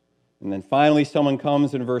 And then finally, someone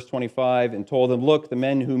comes in verse 25 and told them, look, the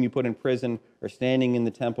men whom you put in prison are standing in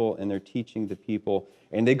the temple and they're teaching the people.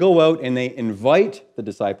 And they go out and they invite the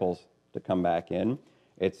disciples to come back in.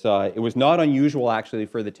 It was not unusual, actually,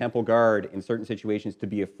 for the temple guard in certain situations to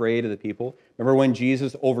be afraid of the people. Remember when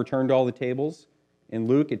Jesus overturned all the tables in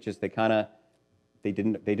Luke? It just, they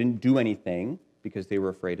didn't do anything because they were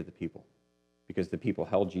afraid of the people, because the people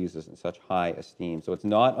held Jesus in such high esteem. So it's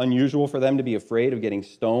not unusual for them to be afraid of getting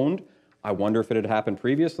stoned. I wonder if it had happened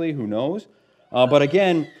previously. Who knows? But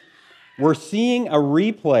again, we're seeing a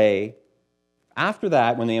replay. After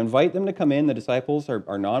that, when they invite them to come in, the disciples are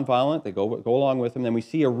nonviolent. They go along with them. Then we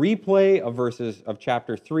see a replay of verses of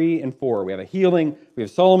chapter 3 and 4. We have a healing. We have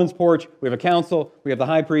Solomon's porch. We have a council. We have the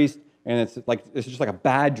high priest. And it's just like a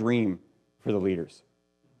bad dream for the leaders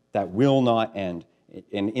that will not end.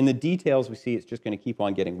 And in the details, we see it's just going to keep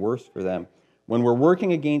on getting worse for them. When we're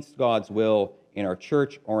working against God's will in our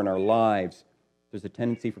church or in our lives, there's a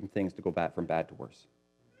tendency for things to go from bad to worse.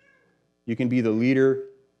 You can be the leader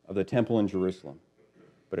of the temple in Jerusalem,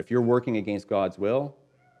 but if you're working against God's will,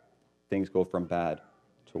 things go from bad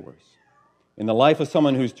to worse. In the life of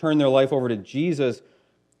someone who's turned their life over to Jesus,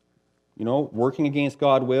 working against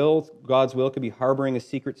God's will could be harboring a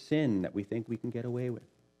secret sin that we think we can get away with.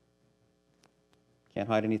 Can't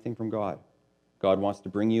hide anything from God. God wants to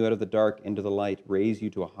bring you out of the dark into the light, raise you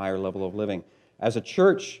to a higher level of living. As a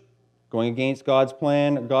church, going against God's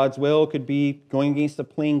plan, God's will, could be going against the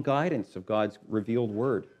plain guidance of God's revealed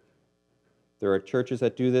word. There are churches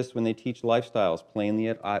that do this when they teach lifestyles plainly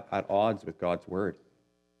at odds with God's word.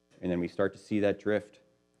 And then we start to see that drift.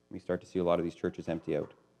 We start to see a lot of these churches empty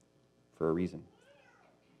out for a reason.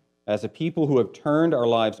 As a people who have turned our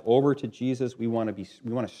lives over to Jesus, we want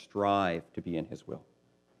to strive to be in his will.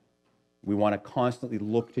 We want to constantly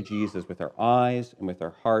look to Jesus with our eyes and with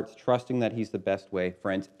our hearts, trusting that he's the best way.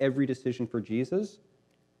 Friends, every decision for Jesus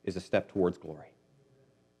is a step towards glory.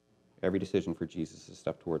 Every decision for Jesus is a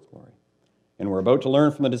step towards glory. And we're about to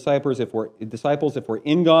learn from the disciples, if we're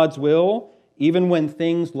in God's will, even when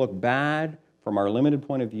things look bad from our limited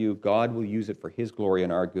point of view, God will use it for his glory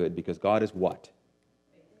and our good, because God is what?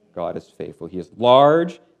 God is faithful. He is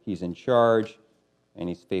large, he's in charge, and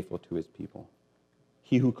he's faithful to his people.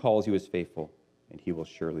 He who calls you is faithful, and he will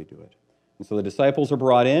surely do it. And so the disciples are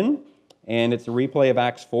brought in, and it's a replay of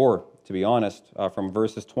Acts 4, to be honest, from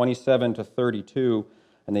verses 27 to 32.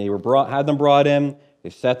 And they had them brought in, they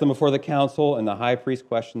set them before the council, and the high priest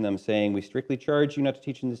questioned them, saying, we strictly charge you not to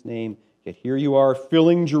teach in this name, yet here you are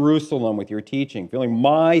filling Jerusalem with your teaching, filling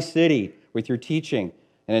my city with your teaching,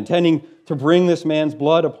 and intending to bring this man's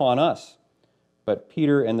blood upon us. But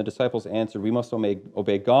Peter and the disciples answered, we must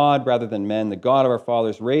obey God rather than men. The God of our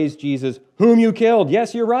fathers raised Jesus, whom you killed.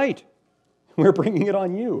 Yes, you're right. We're bringing it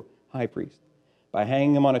on you, high priest, by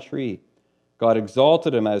hanging him on a tree. God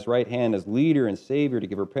exalted him at his right hand as leader and savior to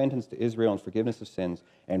give repentance to Israel and forgiveness of sins.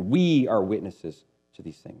 And we are witnesses to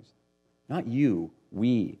these things. Not you,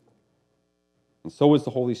 we. And so is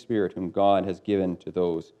the Holy Spirit, whom God has given to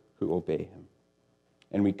those who obey him.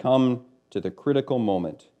 And we come to the critical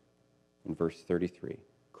moment in verse 33.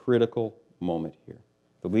 Critical moment here.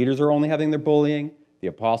 The leaders are only having their bullying. The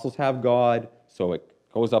apostles have God, so it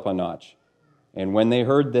goes up a notch. And when they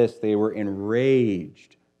heard this, they were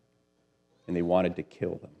enraged, and they wanted to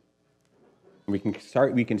kill them. And we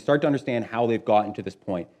can start to understand how they've gotten to this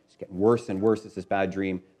point. It's getting worse and worse. It's this bad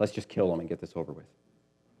dream. Let's just kill them and get this over with.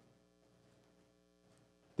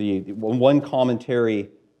 The one commentary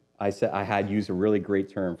I had used a really great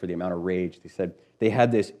term for the amount of rage. They said they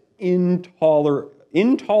had this intolerable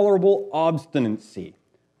obstinacy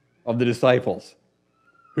of the disciples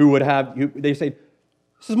they say,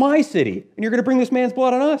 this is my city, and you're going to bring this man's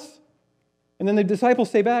blood on us. And then the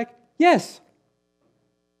disciples say back, yes.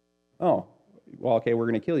 Oh, well, okay, we're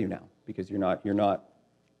going to kill you now because you're not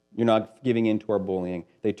giving in to our bullying.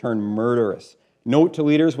 They turn murderous. Note to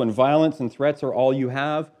leaders, when violence and threats are all you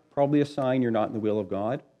have, probably a sign you're not in the will of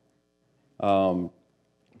God.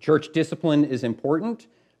 Church discipline is important,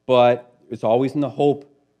 but it's always in the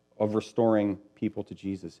hope of restoring people to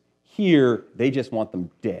Jesus. Here, they just want them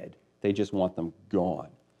dead. They just want them gone.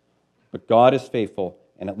 But God is faithful,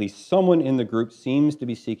 and at least someone in the group seems to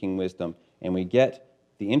be seeking wisdom, and we get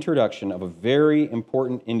the introduction of a very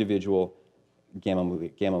important individual,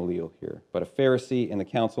 Gamaliel here, but a Pharisee in the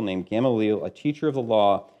council named Gamaliel, a teacher of the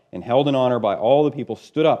law, and held in honor by all the people,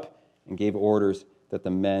 stood up and gave orders that the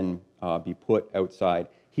men be put outside.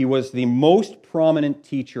 He was the most prominent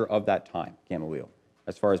teacher of that time, Gamaliel,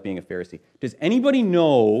 as far as being a Pharisee. Does anybody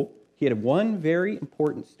know he had one very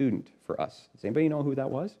important student for us? Does anybody know who that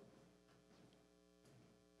was?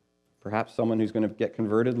 perhaps someone who's going to get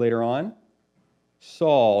converted later on.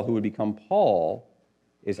 Saul, who would become Paul,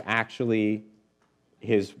 is actually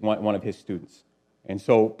one of his students. And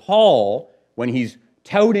so Paul, when he's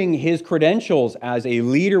touting his credentials as a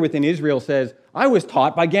leader within Israel, says, I was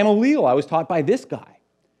taught by Gamaliel. I was taught by this guy.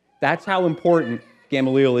 That's how important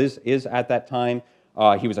Gamaliel is at that time.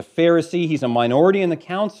 He was a Pharisee. He's a minority in the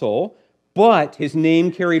council, but his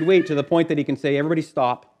name carried weight to the point that he can say, everybody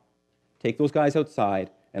stop, take those guys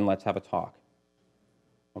outside, and let's have a talk.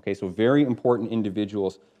 Okay, so very important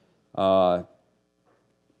individuals. And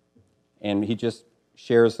he just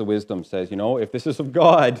shares the wisdom, says, if this is of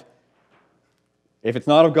God, if it's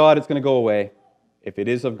not of God, it's going to go away. If it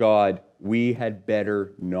is of God, we had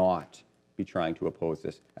better not be trying to oppose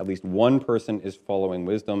this. At least one person is following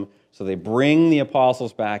wisdom. So they bring the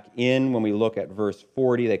apostles back in. When we look at verse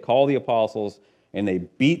 40, they call the apostles and they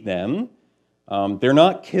beat them. They're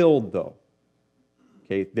not killed, though.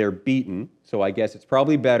 Okay, they're beaten. So I guess it's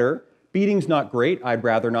probably better. Beating's not great. I'd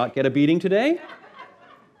rather not get a beating today.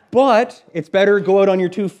 But it's better to go out on your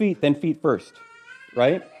 2 feet than feet first,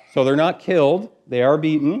 right? So they're not killed. They are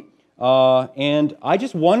beaten. And I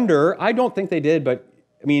just wonder, I don't think they did, but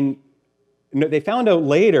I mean, they found out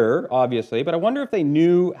later, obviously, but I wonder if they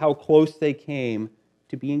knew how close they came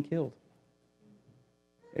to being killed.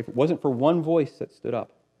 If it wasn't for one voice that stood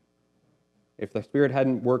up, if the Spirit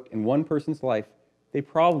hadn't worked in one person's life, they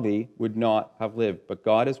probably would not have lived. But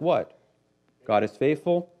God is what? God is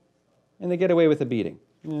faithful, and they get away with a beating.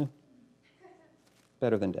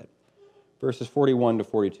 Better than dead. Verses 41 to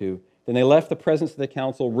 42. Then they left the presence of the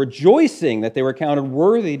council, rejoicing that they were counted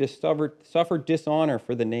worthy to suffer dishonor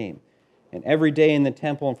for the name. And every day in the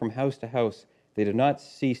temple and from house to house, they did not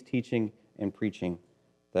cease teaching and preaching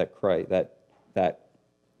that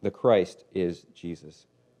the Christ is Jesus.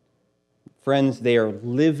 Friends, they are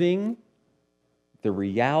living the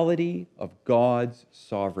reality of God's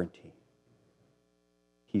sovereignty.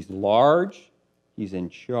 He's large, He's in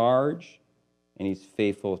charge, and He's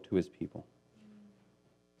faithful to His people.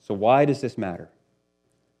 So why does this matter?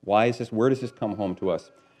 Why is this? Where does this come home to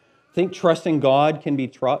us? I think trusting God can be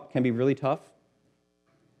really tough.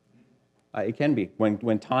 It can be.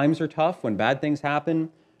 When times are tough, when bad things happen,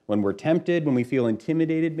 when we're tempted, when we feel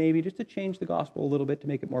intimidated maybe, just to change the gospel a little bit to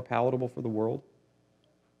make it more palatable for the world.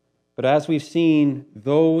 But as we've seen,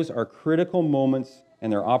 those are critical moments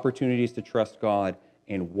and they're opportunities to trust God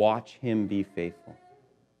and watch Him be faithful.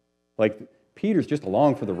 Like Peter's just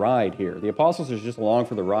along for the ride here. The apostles are just along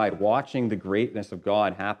for the ride, watching the greatness of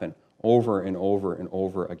God happen over and over and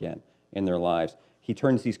over again in their lives. He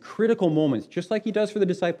turns these critical moments, just like He does for the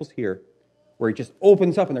disciples here, where He just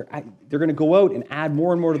opens up and they're going to go out and add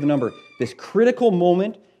more and more to the number. This critical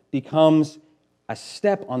moment becomes a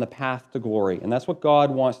step on the path to glory. And that's what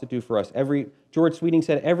God wants to do for us. George Sweeting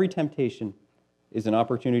said, every temptation is an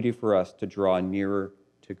opportunity for us to draw nearer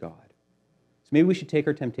to God. So maybe we should take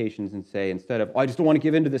our temptations and say, instead of, I just don't want to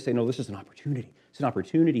give in to this, say, no, this is an opportunity. It's an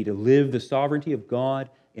opportunity to live the sovereignty of God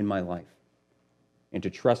in my life and to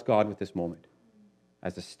trust God with this moment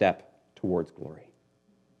as a step towards glory.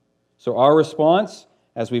 So our response,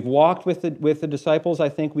 as we've walked with the disciples, I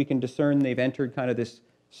think we can discern they've entered kind of this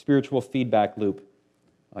spiritual feedback loop.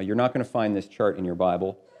 You're not going to find this chart in your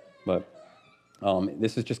Bible, but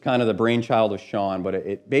this is just kind of the brainchild of Shaun, but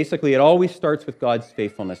it always starts with God's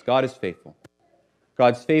faithfulness. God is faithful.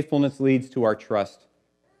 God's faithfulness leads to our trust.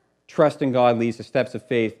 Trust in God leads to steps of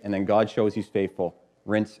faith, and then God shows He's faithful.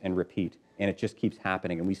 Rinse and repeat. And it just keeps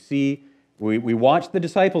happening. And we watch the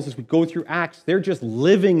disciples as we go through Acts. They're just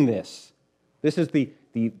living this. This is the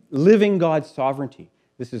living God's sovereignty.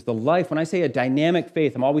 This is the life. When I say a dynamic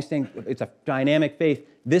faith, I'm always saying it's a dynamic faith.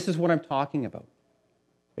 This is what I'm talking about.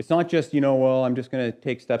 It's not just, I'm just going to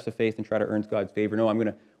take steps of faith and try to earn God's favor. No, I'm going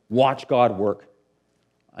to watch God work.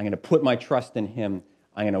 I'm going to put my trust in Him.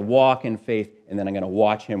 I'm going to walk in faith, and then I'm going to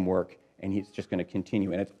watch Him work, and He's just going to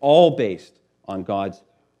continue. And it's all based on God's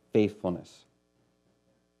faithfulness.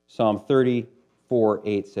 Psalm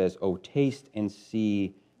 34:8 says, "Oh, taste and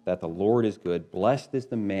see that the Lord is good. Blessed is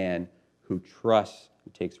the man who trusts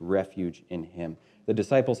and takes refuge in Him." The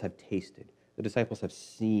disciples have tasted. The disciples have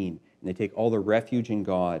seen, and they take all the refuge in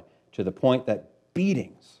God to the point that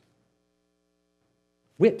beatings,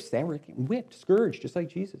 whips, they were whipped, scourged, just like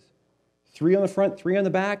Jesus. 3 on the front, 3 on the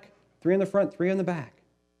back, 3 on the front, 3 on the back.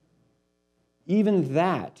 Even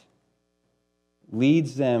that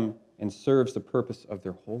leads them and serves the purpose of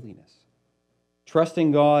their holiness.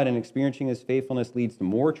 Trusting God and experiencing His faithfulness leads to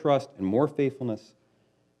more trust and more faithfulness,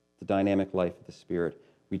 the dynamic life of the Spirit.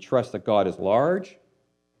 We trust that God is large,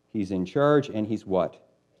 He's in charge, and He's what?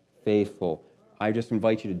 Faithful. I just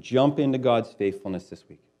invite you to jump into God's faithfulness this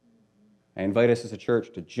week. I invite us as a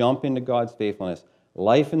church to jump into God's faithfulness.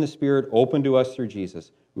 Life in the Spirit open to us through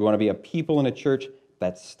Jesus. We want to be a people in a church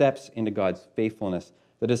that steps into God's faithfulness.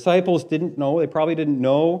 The disciples didn't know, they probably didn't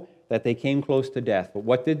know that they came close to death. But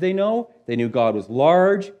what did they know? They knew God was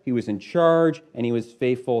large, He was in charge, and He was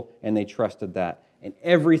faithful, and they trusted that. And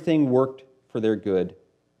everything worked for their good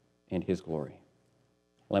and His glory.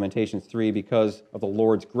 Lamentations 3, because of the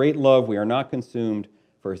Lord's great love, we are not consumed,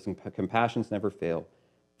 for His compassions never fail.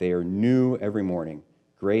 They are new every morning.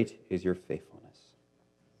 Great is your faithfulness.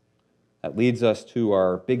 That leads us to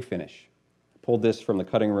our big finish. I pulled this from the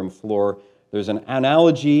cutting room floor. There's an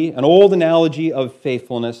analogy, an old analogy of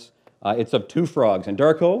faithfulness. It's of two frogs. And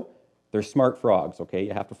Darko, they're smart frogs, okay?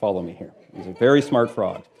 You have to follow me here. These are very smart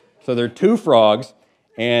frogs. So they're two frogs,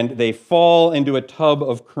 and they fall into a tub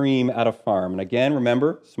of cream at a farm. And again,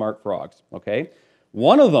 remember, smart frogs, okay?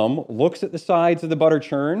 One of them looks at the sides of the butter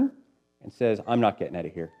churn and says, I'm not getting out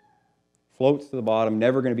of here. Floats to the bottom,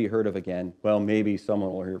 never going to be heard of again. Well, maybe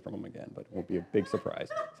someone will hear from him again, but it won't be a big surprise.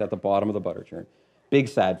 It's at the bottom of the butter churn. Big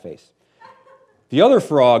sad face. The other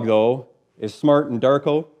frog, though, is smart and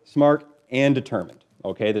Darko, smart and determined.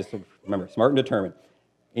 Okay, remember, smart and determined.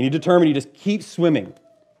 And you determine, you just keep swimming.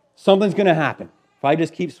 Something's going to happen. If I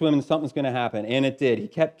just keep swimming, something's going to happen. And it did. He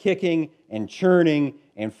kept kicking and churning,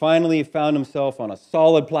 and finally he found himself on a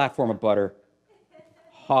solid platform of butter,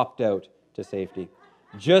 hopped out to safety.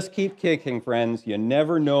 Just keep kicking, friends. You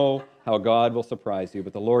never know how God will surprise you.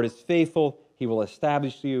 But the Lord is faithful. He will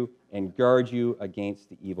establish you and guard you against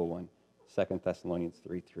the evil one. 2 Thessalonians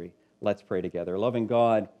 3:3. Let's pray together. Loving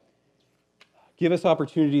God, give us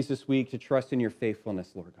opportunities this week to trust in your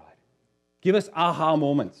faithfulness, Lord God. Give us aha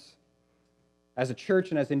moments as a church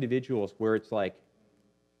and as individuals where it's like,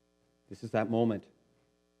 this is that moment.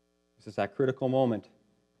 This is that critical moment.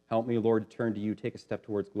 Help me, Lord, to turn to you. Take a step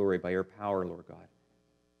towards glory by your power, Lord God.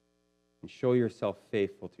 And show yourself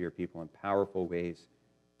faithful to your people in powerful ways.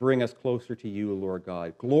 Bring us closer to you, Lord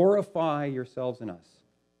God. Glorify yourselves in us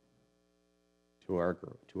to our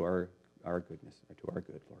goodness, or to our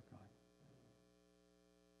good, Lord God.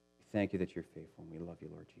 We thank you that you're faithful, and we love you,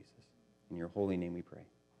 Lord Jesus. In your holy name we pray.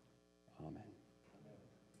 Amen.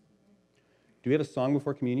 Do we have a song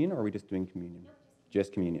before communion, or are we just doing communion?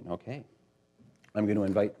 Just communion, okay. I'm going to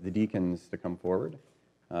invite the deacons to come forward,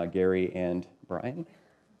 Gary and Brian.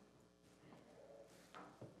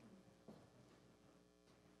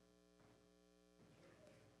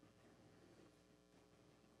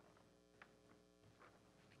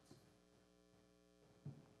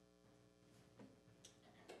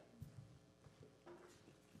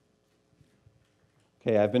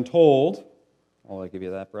 Okay, I've been told, I'll give you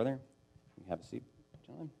that, brother. You have a seat,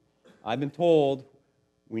 John. I've been told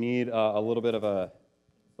we need a little bit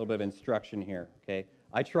of instruction here, okay?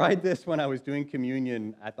 I tried this when I was doing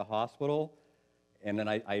communion at the hospital, and then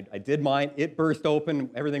I did mine. It burst open,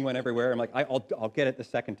 everything went everywhere. I'm like, I'll get it the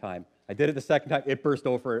second time. I did it the second time, it burst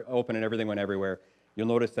open, and everything went everywhere. You'll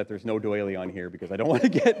notice that there's no doily on here because I don't want to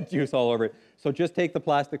get juice all over it. So just take the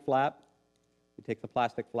plastic flap. You take the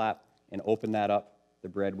plastic flap and open that up. The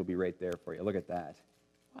bread will be right there for you. Look at that.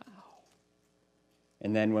 Wow.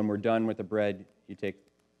 And then when we're done with the bread, you take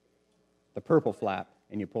the purple flap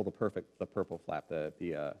and you pull the purple flap, the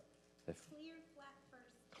clear flap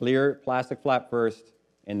first. Clear plastic flap first,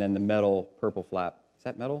 and then the metal purple flap. Is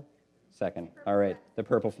that metal? Second. All right, the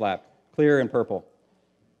purple flap. Clear and purple.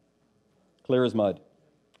 Clear as mud.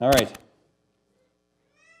 All right.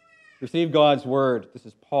 Receive God's word. This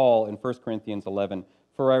is Paul in 1 Corinthians 11.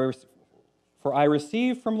 For I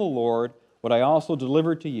received from the Lord what I also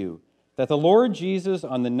delivered to you, that the Lord Jesus,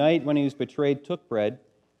 on the night when he was betrayed, took bread,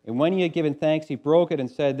 and when he had given thanks, he broke it and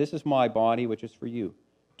said, This is my body, which is for you.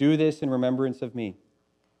 Do this in remembrance of me.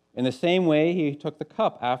 In the same way, he took the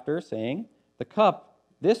cup after, saying,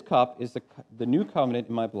 This cup is the new covenant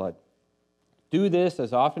in my blood. Do this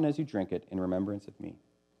as often as you drink it in remembrance of me.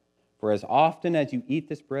 For as often as you eat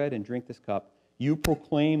this bread and drink this cup, you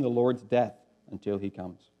proclaim the Lord's death until he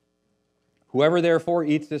comes. Whoever therefore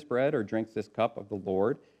eats this bread or drinks this cup of the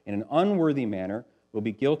Lord in an unworthy manner will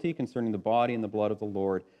be guilty concerning the body and the blood of the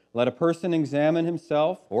Lord. Let a person examine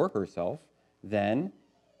himself or herself then,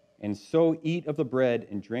 and so eat of the bread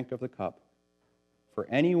and drink of the cup. For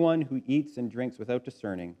anyone who eats and drinks without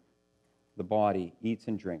discerning the body eats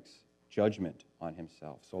and drinks judgment on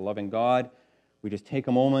himself. So loving God, we just take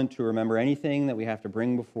a moment to remember anything that we have to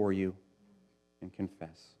bring before you and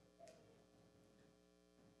confess.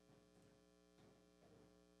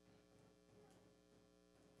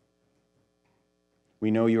 We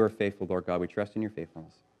know you are faithful, Lord God. We trust in your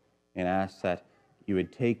faithfulness and ask that you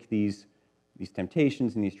would take these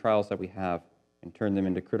temptations and these trials that we have and turn them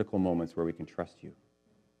into critical moments where we can trust you.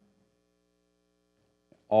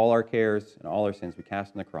 All our cares and all our sins we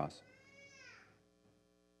cast on the cross,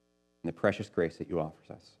 and the precious grace that you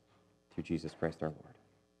offer us through Jesus Christ our Lord.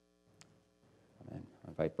 Amen. I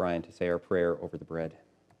invite Brian to say our prayer over the bread.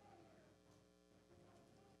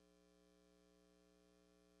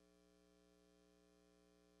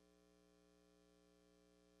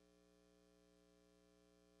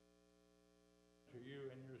 To you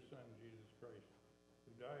and your Son, Jesus Christ,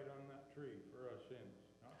 who died on that tree for our sins,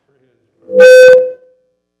 not for his.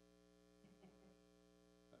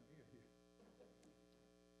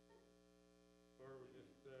 Lord, we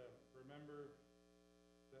just remember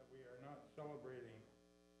that we are not celebrating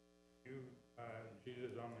you,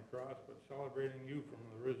 Jesus, on the cross, but celebrating you from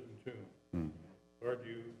the risen tomb. Lord,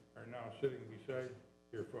 you are now sitting beside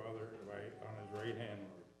your Father on his right hand,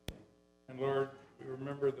 Lord. And Lord, we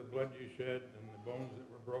remember the blood you shed and the bones that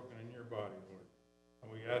were broken in your body, Lord.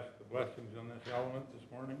 And we ask the blessings on this element this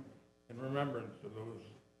morning in remembrance of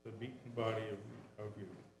the beaten body of you.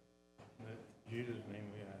 In Jesus' name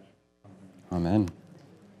we ask. Amen.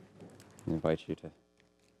 I invite you to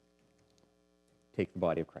take the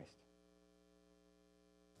body of Christ.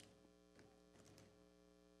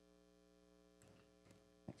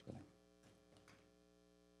 Thanks, brother.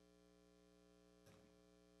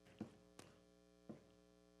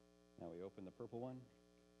 Now we open the purple one.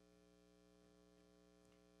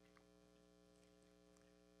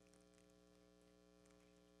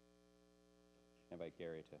 I invite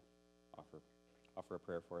Gary to offer a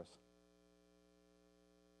prayer for us.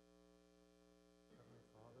 Heavenly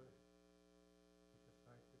Father, we just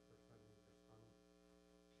thank you for sending your Son.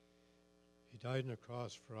 He died on the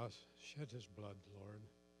cross for us, shed his blood, Lord,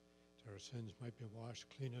 that our sins might be washed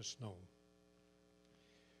clean as snow.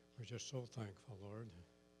 We're just so thankful, Lord.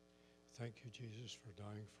 Thank you, Jesus, for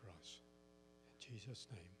dying for us. In Jesus'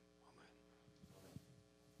 name.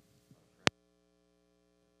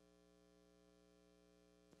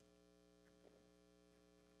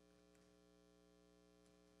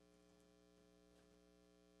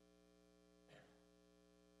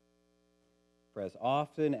 For as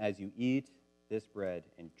often as you eat this bread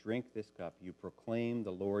and drink this cup, you proclaim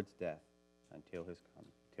the Lord's death until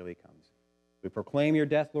he comes. We proclaim your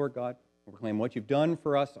death, Lord God. We proclaim what you've done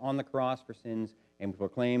for us on the cross for sins, and we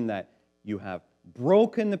proclaim that you have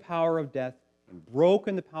broken the power of death and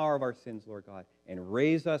broken the power of our sins, Lord God, and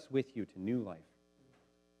raised us with you to new life.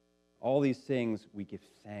 All these things we give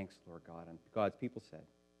thanks, Lord God, and God's people said,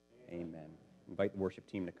 Amen. Invite the worship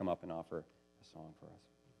team to come up and offer a song for us.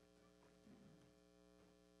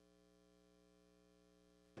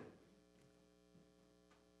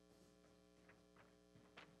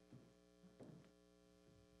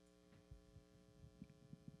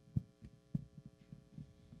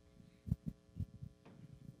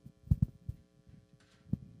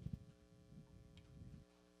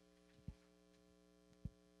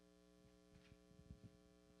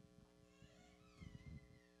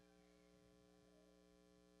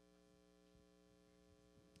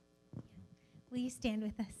 Will you stand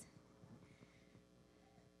with us?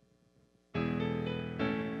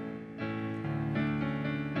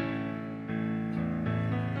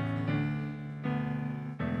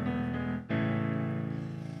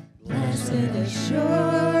 Blessed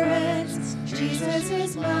assurance, Jesus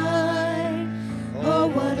is mine. Oh,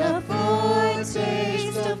 what a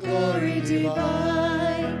foretaste of glory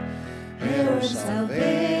divine. Heir of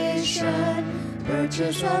salvation,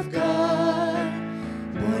 purchase of God,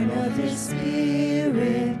 born of his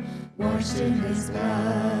Spirit, washed in his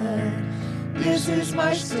blood. This is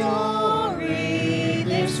my story,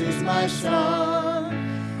 this is my song,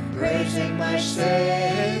 praising my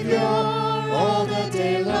Savior all the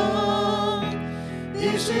day long.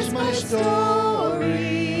 This is my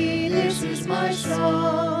story, this is my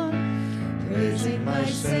song, praising my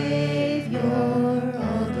Savior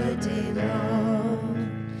all the day long.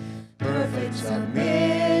 Perfect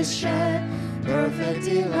submission, perfect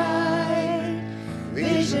delight,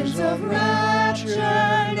 visions of rapture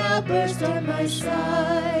now burst on my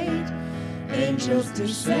sight. Angels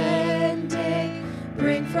descending,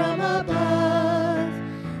 bring from above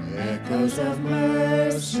echoes of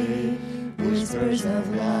mercy, whispers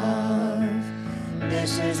of love.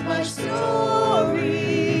 This is my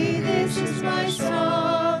story, this is my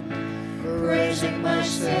song, praising my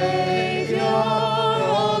Savior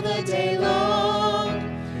all the day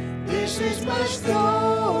long. This is my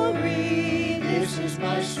story, this is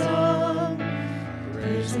my song,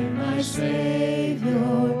 praising my Savior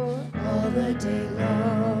all the day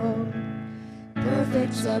long.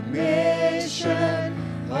 Perfect submission,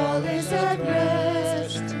 all is at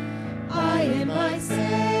rest. I I in my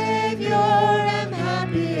Savior am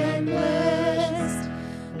happy and blessed,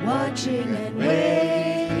 watching and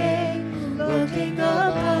waiting, looking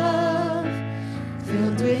above,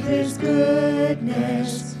 filled with His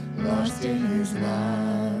goodness, lost in His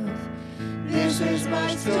love. This is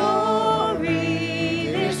my story,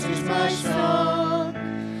 this is my song,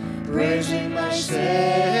 praising my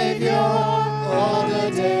Savior all the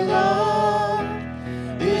day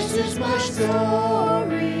long. This is my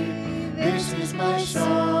story, this is my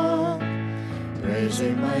song,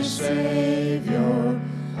 praising my Savior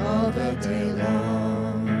all the day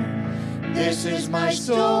long. This is my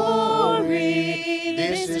story,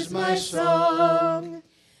 this is my song,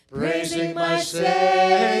 praising my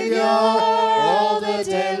Savior all the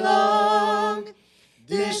day long.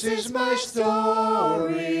 This is my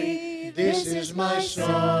story, this is my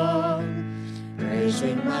song,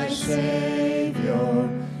 praising my Savior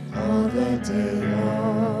all the day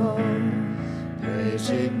long.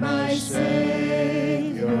 Praising my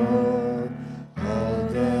Savior all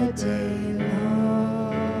the day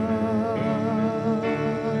long.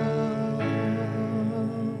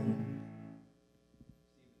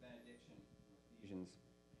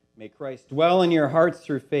 May Christ dwell in your hearts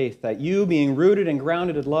through faith, that you, being rooted and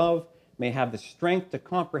grounded in love, may have the strength to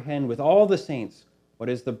comprehend with all the saints what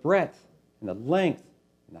is the breadth and the length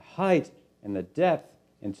and the height and the depth,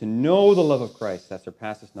 and to know the love of Christ that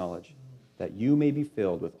surpasses knowledge, that you may be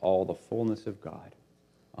filled with all the fullness of God.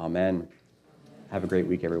 Amen. Have a great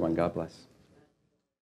week, everyone. God bless.